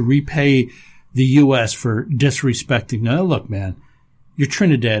fire to repay the U.S. for disrespecting. Now, look, man, you're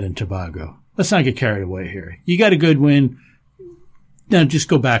Trinidad and Tobago. Let's not get carried away here. You got a good win. Now just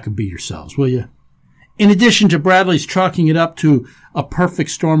go back and be yourselves, will you? In addition to Bradley's chalking it up to a perfect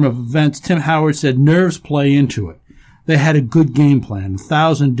storm of events, Tim Howard said nerves play into it. They had a good game plan,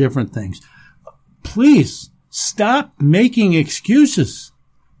 1,000 different things. Please stop making excuses.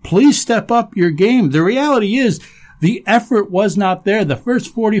 Please step up your game. The reality is the effort was not there. The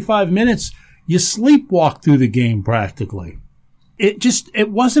first 45 minutes, you sleepwalked through the game practically. It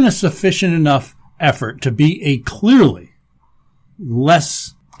wasn't a sufficient enough effort to be a clearly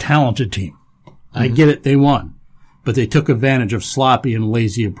less talented team. I get it, they won, but they took advantage of sloppy and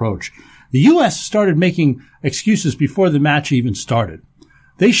lazy approach. The U.S. started making excuses before the match even started.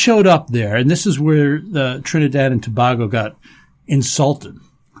 They showed up there, and this is where the Trinidad and Tobago got insulted.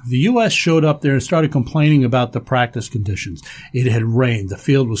 The U.S. showed up there and started complaining about the practice conditions. It had rained. The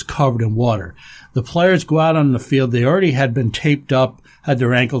field was covered in water. The players go out on the field. They already had been taped up, had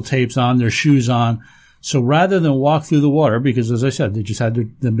their ankle tapes on, their shoes on. So rather than walk through the water, because as I said, they just had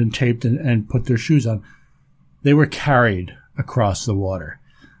them been taped and put their shoes on, they were carried across the water.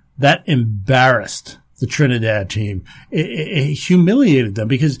 That embarrassed the Trinidad team. It humiliated them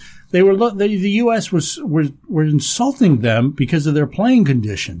because the U.S. were insulting them because of their playing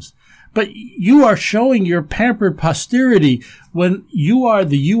conditions. But you are showing your pampered posterity when you are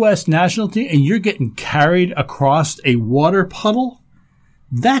the U.S. national team and you're getting carried across a water puddle.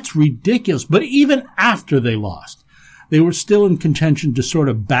 That's ridiculous. But even after they lost, they were still in contention to sort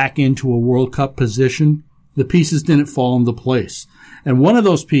of back into a World Cup position. The pieces didn't fall into place. And one of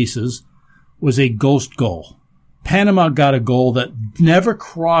those pieces was a ghost goal. Panama got a goal that never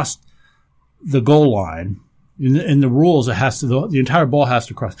crossed the goal line. In the rules, it has to, the entire ball has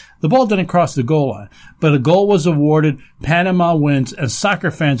to cross. The ball didn't cross the goal line, but a goal was awarded. Panama wins, and soccer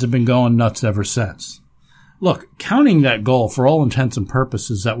fans have been going nuts ever since. Look, counting that goal for all intents and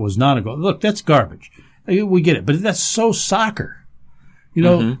purposes, that was not a goal. Look, that's garbage. We get it, but that's so soccer. You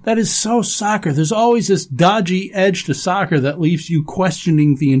know, that is so soccer. There's always this dodgy edge to soccer that leaves you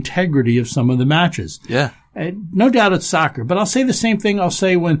questioning the integrity of some of the matches. Yeah. No doubt it's soccer, but I'll say the same thing I'll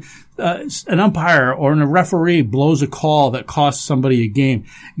say when an umpire or a referee blows a call that costs somebody a game.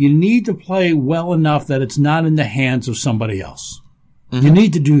 You need to play well enough that it's not in the hands of somebody else. You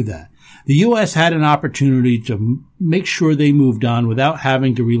need to do that. The U.S. had an opportunity to make sure they moved on without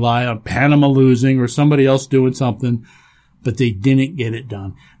having to rely on Panama losing or somebody else doing something, but they didn't get it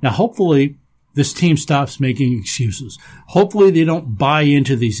done. Now, hopefully, this team stops making excuses. Hopefully they don't buy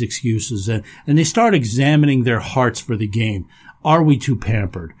into these excuses and they start examining their hearts for the game. Are we too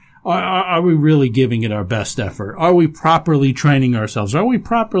pampered? Are we really giving it our best effort? Are we properly training ourselves? Are we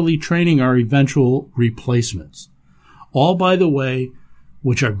properly training our eventual replacements? All, by the way,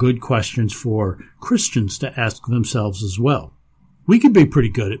 which are good questions for Christians to ask themselves as well. We could be pretty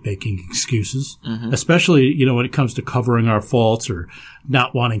good at making excuses, especially, you know, when it comes to covering our faults or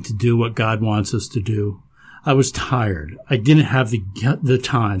not wanting to do what God wants us to do. I was tired. I didn't have the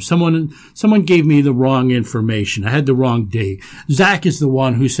time. Someone gave me the wrong information. I had the wrong date. Zach is the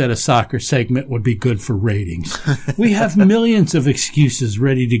one who said a soccer segment would be good for ratings. We have millions of excuses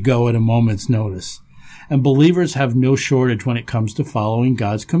ready to go at a moment's notice. And believers have no shortage when it comes to following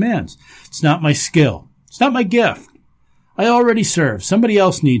God's commands. It's not my skill. It's not my gift. I already serve. Somebody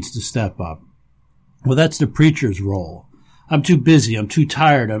else needs to step up. Well, that's the preacher's role. I'm too busy. I'm too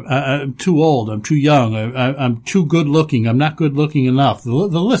tired. I'm too old. I'm too young. I'm too good looking. I'm not good looking enough. The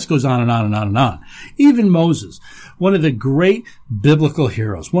list goes on and on and on and on. Even Moses, one of the great biblical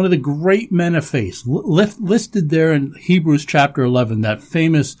heroes, one of the great men of faith, listed there in Hebrews chapter 11, that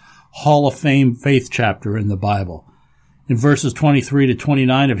famous Hall of Fame faith chapter in the Bible. In verses 23 to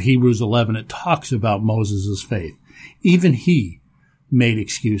 29 of Hebrews 11, it talks about Moses' faith. Even he made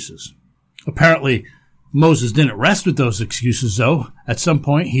excuses. Apparently, Moses didn't rest with those excuses, though. At some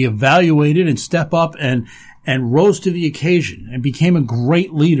point, he evaluated and stepped up and rose to the occasion and became a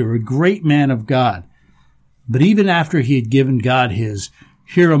great leader, a great man of God. But even after he had given God his,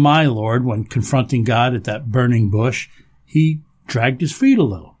 "Here am I, Lord," when confronting God at that burning bush, he dragged his feet a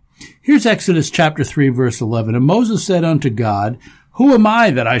little. Here's Exodus chapter 3, verse 11. And Moses said unto God, "Who am I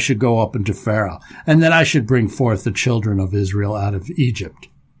that I should go up unto Pharaoh, and that I should bring forth the children of Israel out of Egypt?"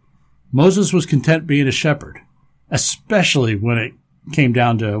 Moses was content being a shepherd, especially when it came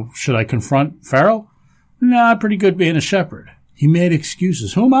down to, should I confront Pharaoh? Nah, pretty good being a shepherd. He made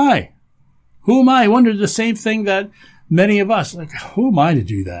excuses. Who am I? Who am I? I wondered the same thing that many of us, like, who am I to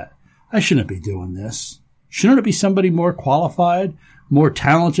do that? I shouldn't be doing this. Shouldn't it be somebody more qualified, more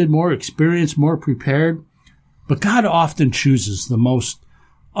talented, more experienced, more prepared? But God often chooses the most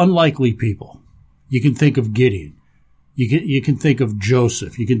unlikely people. You can think of Gideon. You can think of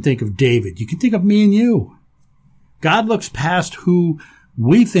Joseph. You can think of David. You can think of me and you. God looks past who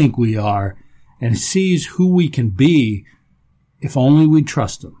we think we are and sees who we can be if only we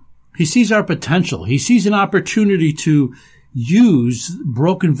trust him. He sees our potential. He sees an opportunity to use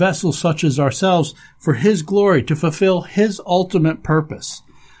broken vessels such as ourselves for his glory, to fulfill his ultimate purpose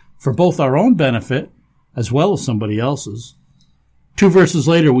for both our own benefit as well as somebody else's. 2 verses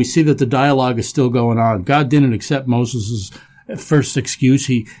later, we see that the dialogue is still going on. God didn't accept Moses' first excuse.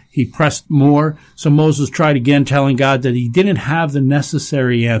 He pressed more. So Moses tried again, telling God that he didn't have the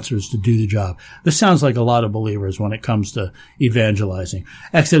necessary answers to do the job. This sounds like a lot of believers when it comes to evangelizing.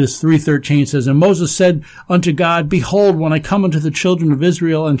 Exodus 3:13 says, "And Moses said unto God, Behold, when I come unto the children of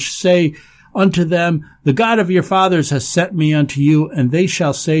Israel and say unto them, The God of your fathers has sent me unto you, and they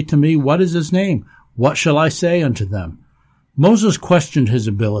shall say to me, What is his name? What shall I say unto them?" Moses questioned his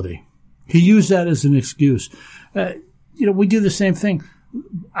ability. He used that as an excuse. We do the same thing.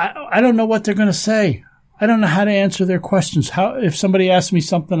 I don't know what they're going to say. I don't know how to answer their questions. If somebody asks me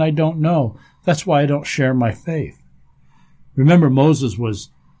something I don't know, that's why I don't share my faith. Remember, Moses was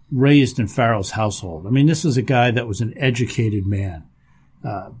raised in Pharaoh's household. I mean, this is a guy that was an educated man.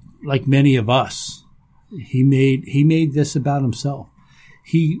 Like many of us, he made this about himself.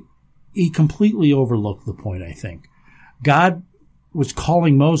 He completely overlooked the point, I think. God was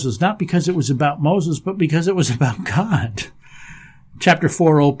calling Moses, not because it was about Moses, but because it was about God. Chapter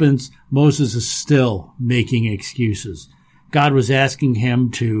 4 opens, Moses is still making excuses. God was asking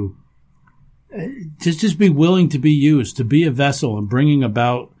him to just be willing to be used, to be a vessel and bringing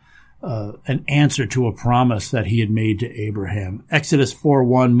about an answer to a promise that he had made to Abraham. Exodus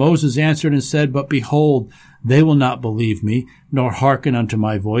 4:1, Moses answered and said, "But behold, they will not believe me, nor hearken unto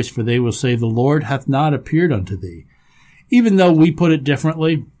my voice, for they will say, the Lord hath not appeared unto thee." Even though we put it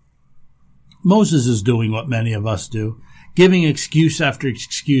differently, Moses is doing what many of us do, giving excuse after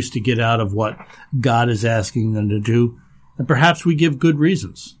excuse to get out of what God is asking them to do. And perhaps we give good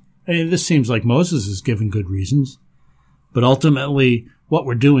reasons. This seems like Moses is giving good reasons. But ultimately, what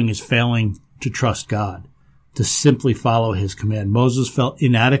we're doing is failing to trust God, to simply follow his command. Moses felt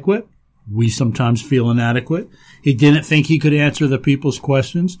inadequate. We sometimes feel inadequate. He didn't think he could answer the people's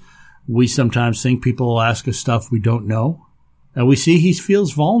questions. We sometimes think people will ask us stuff we don't know. And we see he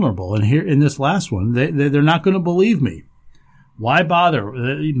feels vulnerable. And here in this last one, they're not going to believe me. Why bother?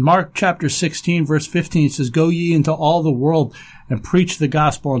 Mark chapter 16, verse 15 says, "Go ye into all the world and preach the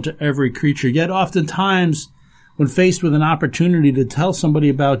gospel unto every creature." Yet oftentimes, when faced with an opportunity to tell somebody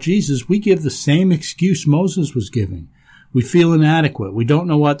about Jesus, we give the same excuse Moses was giving. We feel inadequate. We don't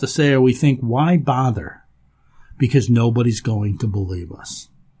know what to say, or we think, why bother? Because nobody's going to believe us.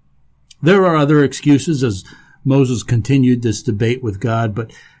 There are other excuses as Moses continued this debate with God,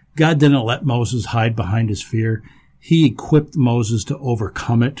 but God didn't let Moses hide behind his fear. He equipped Moses to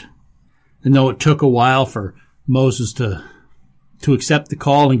overcome it. And though it took a while for Moses to accept the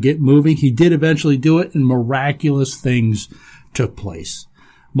call and get moving, he did eventually do it, and miraculous things took place.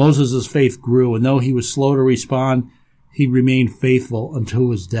 Moses' faith grew, and though he was slow to respond, he remained faithful until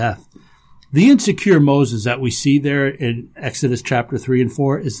his death. The insecure Moses that we see there in Exodus chapter 3 and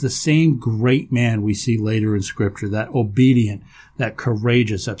 4 is the same great man we see later in Scripture, that obedient, that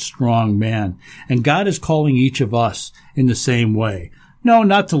courageous, that strong man. And God is calling each of us in the same way. No,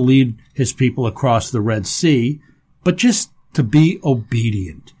 not to lead his people across the Red Sea, but just to be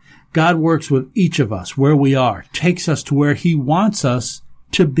obedient. God works with each of us where we are, takes us to where he wants us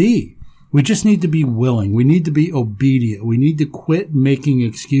to be. We just need to be willing. We need to be obedient. We need to quit making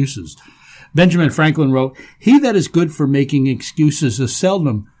excuses. Benjamin Franklin wrote, "He that is good for making excuses is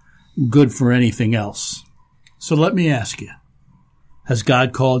seldom good for anything else." So let me ask you, has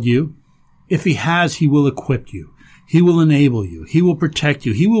God called you? If he has, he will equip you. He will enable you. He will protect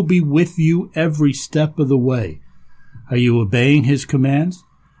you. He will be with you every step of the way. Are you obeying his commands?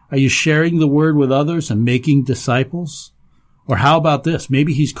 Are you sharing the word with others and making disciples? Or how about this?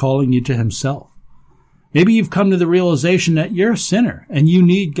 Maybe he's calling you to himself. Maybe you've come to the realization that you're a sinner and you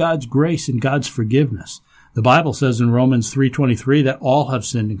need God's grace and God's forgiveness. The Bible says in Romans 3:23 that all have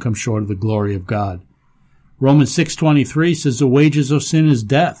sinned and come short of the glory of God. Romans 6:23 says the wages of sin is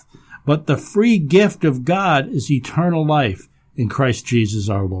death, but the free gift of God is eternal life in Christ Jesus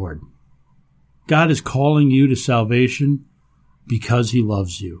our Lord. God is calling you to salvation because he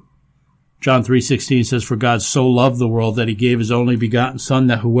loves you. John 3:16 says, "For God so loved the world that he gave his only begotten Son,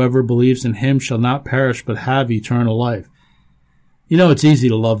 that whoever believes in him shall not perish but have eternal life." You know, it's easy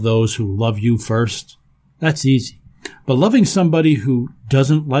to love those who love you first. That's easy. But loving somebody who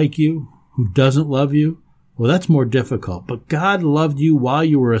doesn't like you, who doesn't love you, well, that's more difficult. But God loved you while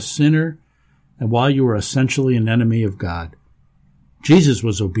you were a sinner and while you were essentially an enemy of God. Jesus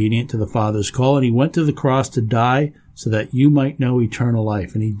was obedient to the Father's call, and he went to the cross to die so that you might know eternal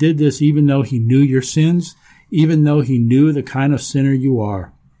life. And he did this even though he knew your sins, even though he knew the kind of sinner you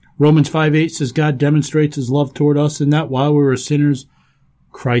are. Romans 5:8 says God demonstrates his love toward us in that while we were sinners,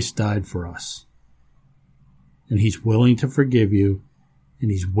 Christ died for us. And he's willing to forgive you,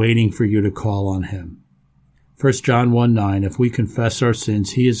 and he's waiting for you to call on him. 1 John 1:9, if we confess our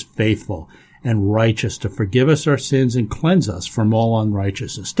sins, he is faithful and righteous to forgive us our sins and cleanse us from all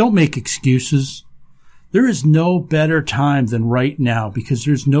unrighteousness. Don't make excuses. There is no better time than right now because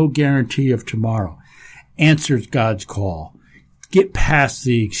there's no guarantee of tomorrow. Answer God's call. Get past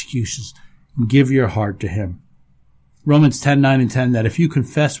the excuses and give your heart to him. Romans 10:9 and 10, that if you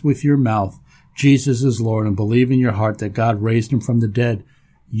confess with your mouth Jesus is Lord and believe in your heart that God raised him from the dead,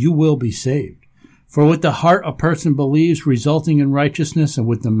 you will be saved. For with the heart a person believes, resulting in righteousness, and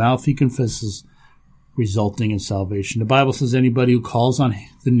with the mouth he confesses, resulting in salvation. The Bible says anybody who calls on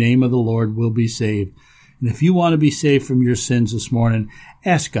the name of the Lord will be saved. And if you want to be saved from your sins this morning,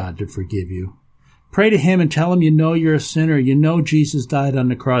 ask God to forgive you. Pray to him and tell him you know you're a sinner. You know Jesus died on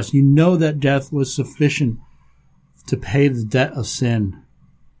the cross. You know that death was sufficient to pay the debt of sin.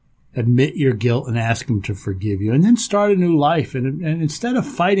 Admit your guilt and ask him to forgive you. And then start a new life. And instead of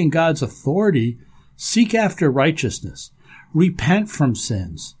fighting God's authority, seek after righteousness. Repent from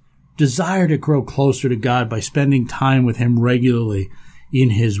sins. Desire to grow closer to God by spending time with him regularly in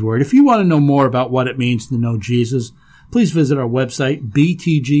his word. If you want to know more about what it means to know Jesus, please visit our website,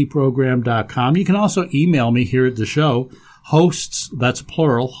 btgprogram.com. You can also email me here at the show, hosts, that's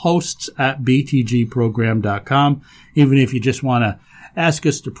plural, hosts at btgprogram.com. Even if you just want to ask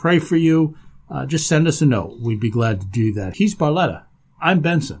us to pray for you, just send us a note. We'd be glad to do that. He's Barletta. I'm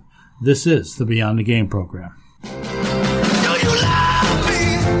Benson. This is the Beyond the Game program.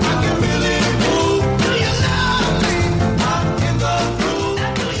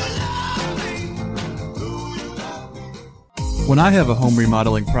 When I have a home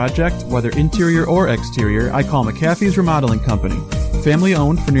remodeling project, whether interior or exterior, I call McAfee's Remodeling Company. Family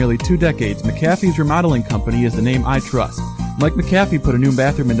owned for nearly 2 decades, McAfee's Remodeling Company is the name I trust. Mike McAfee put a new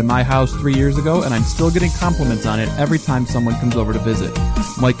bathroom into my house 3 years ago, and I'm still getting compliments on it every time someone comes over to visit.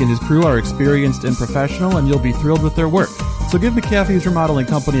 Mike and his crew are experienced and professional, and you'll be thrilled with their work. So give McAfee's Remodeling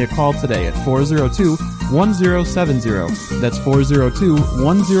Company a call today at 402-1070. That's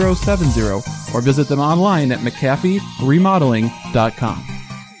 402-1070, or visit them online at McAfeeRemodeling.com.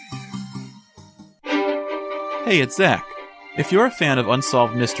 Hey, it's Zach. If you're a fan of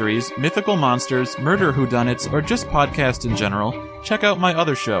unsolved mysteries, mythical monsters, murder whodunits, or just podcasts in general, check out my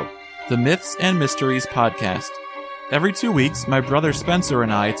other show, the Myths and Mysteries Podcast. Every 2 weeks, my brother Spencer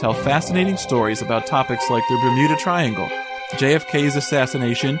and I tell fascinating stories about topics like the Bermuda Triangle, JFK's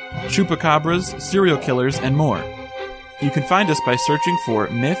assassination, chupacabras, serial killers, and more. You can find us by searching for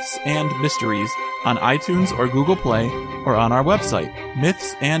Myths and Mysteries on iTunes or Google Play, or on our website,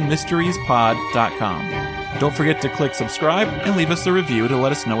 mythsandmysteriespod.com. Don't forget to click subscribe and leave us a review to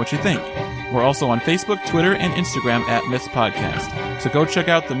let us know what you think. We're also on Facebook, Twitter, and Instagram at Myths Podcast. So go check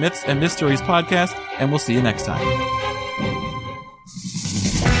out the Myths and Mysteries Podcast, and we'll see you next time.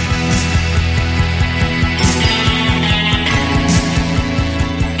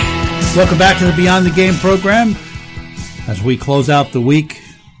 Welcome back to the Beyond the Game program, as we close out the week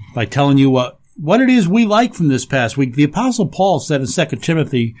by telling you what it is we like from this past week. The Apostle Paul said in 2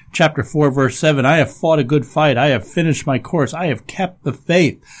 Timothy chapter 4, verse 7, I have fought a good fight. I have finished my course. I have kept the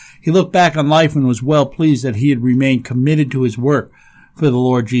faith. He looked back on life and was well pleased that he had remained committed to his work for the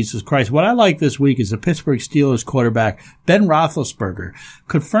Lord Jesus Christ. What I like this week is the Pittsburgh Steelers quarterback, Ben Roethlisberger,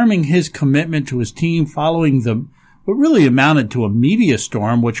 confirming his commitment to his team following what really amounted to a media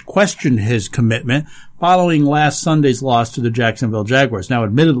storm which questioned his commitment following last Sunday's loss to the Jacksonville Jaguars. Now,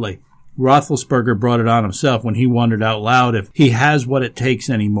 admittedly, Roethlisberger brought it on himself when he wondered out loud if he has what it takes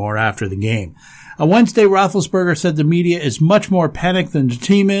anymore after the game. On Wednesday, Roethlisberger said the media is much more panicked than the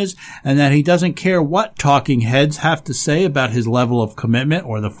team is, and that he doesn't care what talking heads have to say about his level of commitment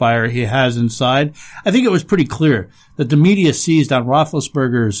or the fire he has inside. I think it was pretty clear that the media seized on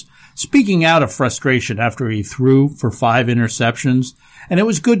Roethlisberger's speaking out of frustration after he threw for 5 interceptions, and it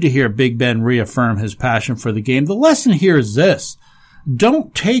was good to hear Big Ben reaffirm his passion for the game. The lesson here is this.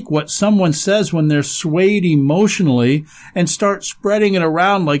 Don't take what someone says when they're swayed emotionally and start spreading it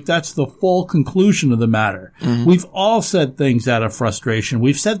around like that's the full conclusion of the matter. Mm-hmm. We've all said things out of frustration.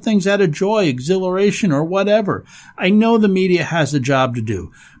 We've said things out of joy, exhilaration, or whatever. I know the media has a job to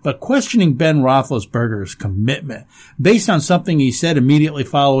do, but questioning Ben Roethlisberger's commitment based on something he said immediately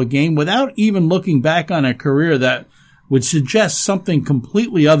following a game without even looking back on a career that would suggest something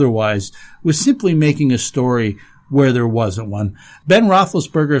completely otherwise was simply making a story where there wasn't one. Ben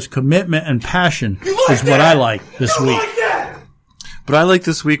Roethlisberger's commitment and passion is what I like this week. But I like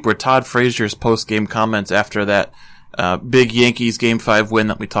this week where Todd Frazier's post-game comments after that big Yankees Game 5 win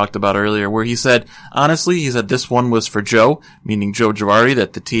that we talked about earlier, where he said, honestly, this one was for Joe, meaning Joe Girardi,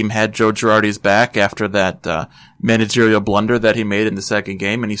 that the team had Joe Girardi's back after that managerial blunder that he made in the second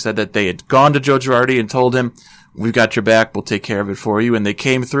game. And he said that they had gone to Joe Girardi and told him, we've got your back, we'll take care of it for you. And they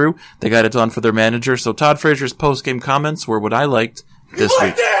came through, they got it done for their manager. So Todd Frazier's post-game comments were what I liked this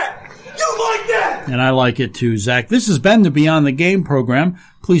week. And I like it too, Zach. This has been the Beyond the Game program.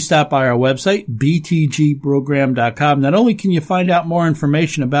 Please stop by our website, btgprogram.com. Not only can you find out more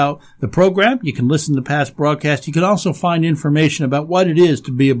information about the program, you can listen to past broadcasts, you can also find information about what it is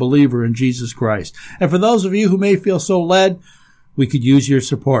to be a believer in Jesus Christ. And for those of you who may feel so led, we could use your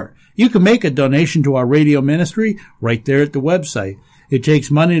support. You can make a donation to our radio ministry right there at the website. It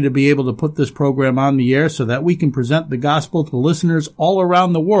takes money to be able to put this program on the air so that we can present the gospel to listeners all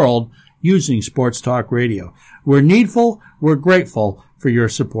around the world using Sports Talk Radio. We're needful, we're grateful for your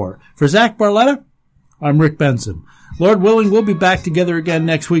support. For Zach Barletta, I'm Rick Benson. Lord willing, we'll be back together again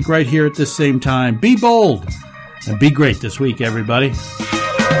next week right here at this same time. Be bold and be great this week, everybody.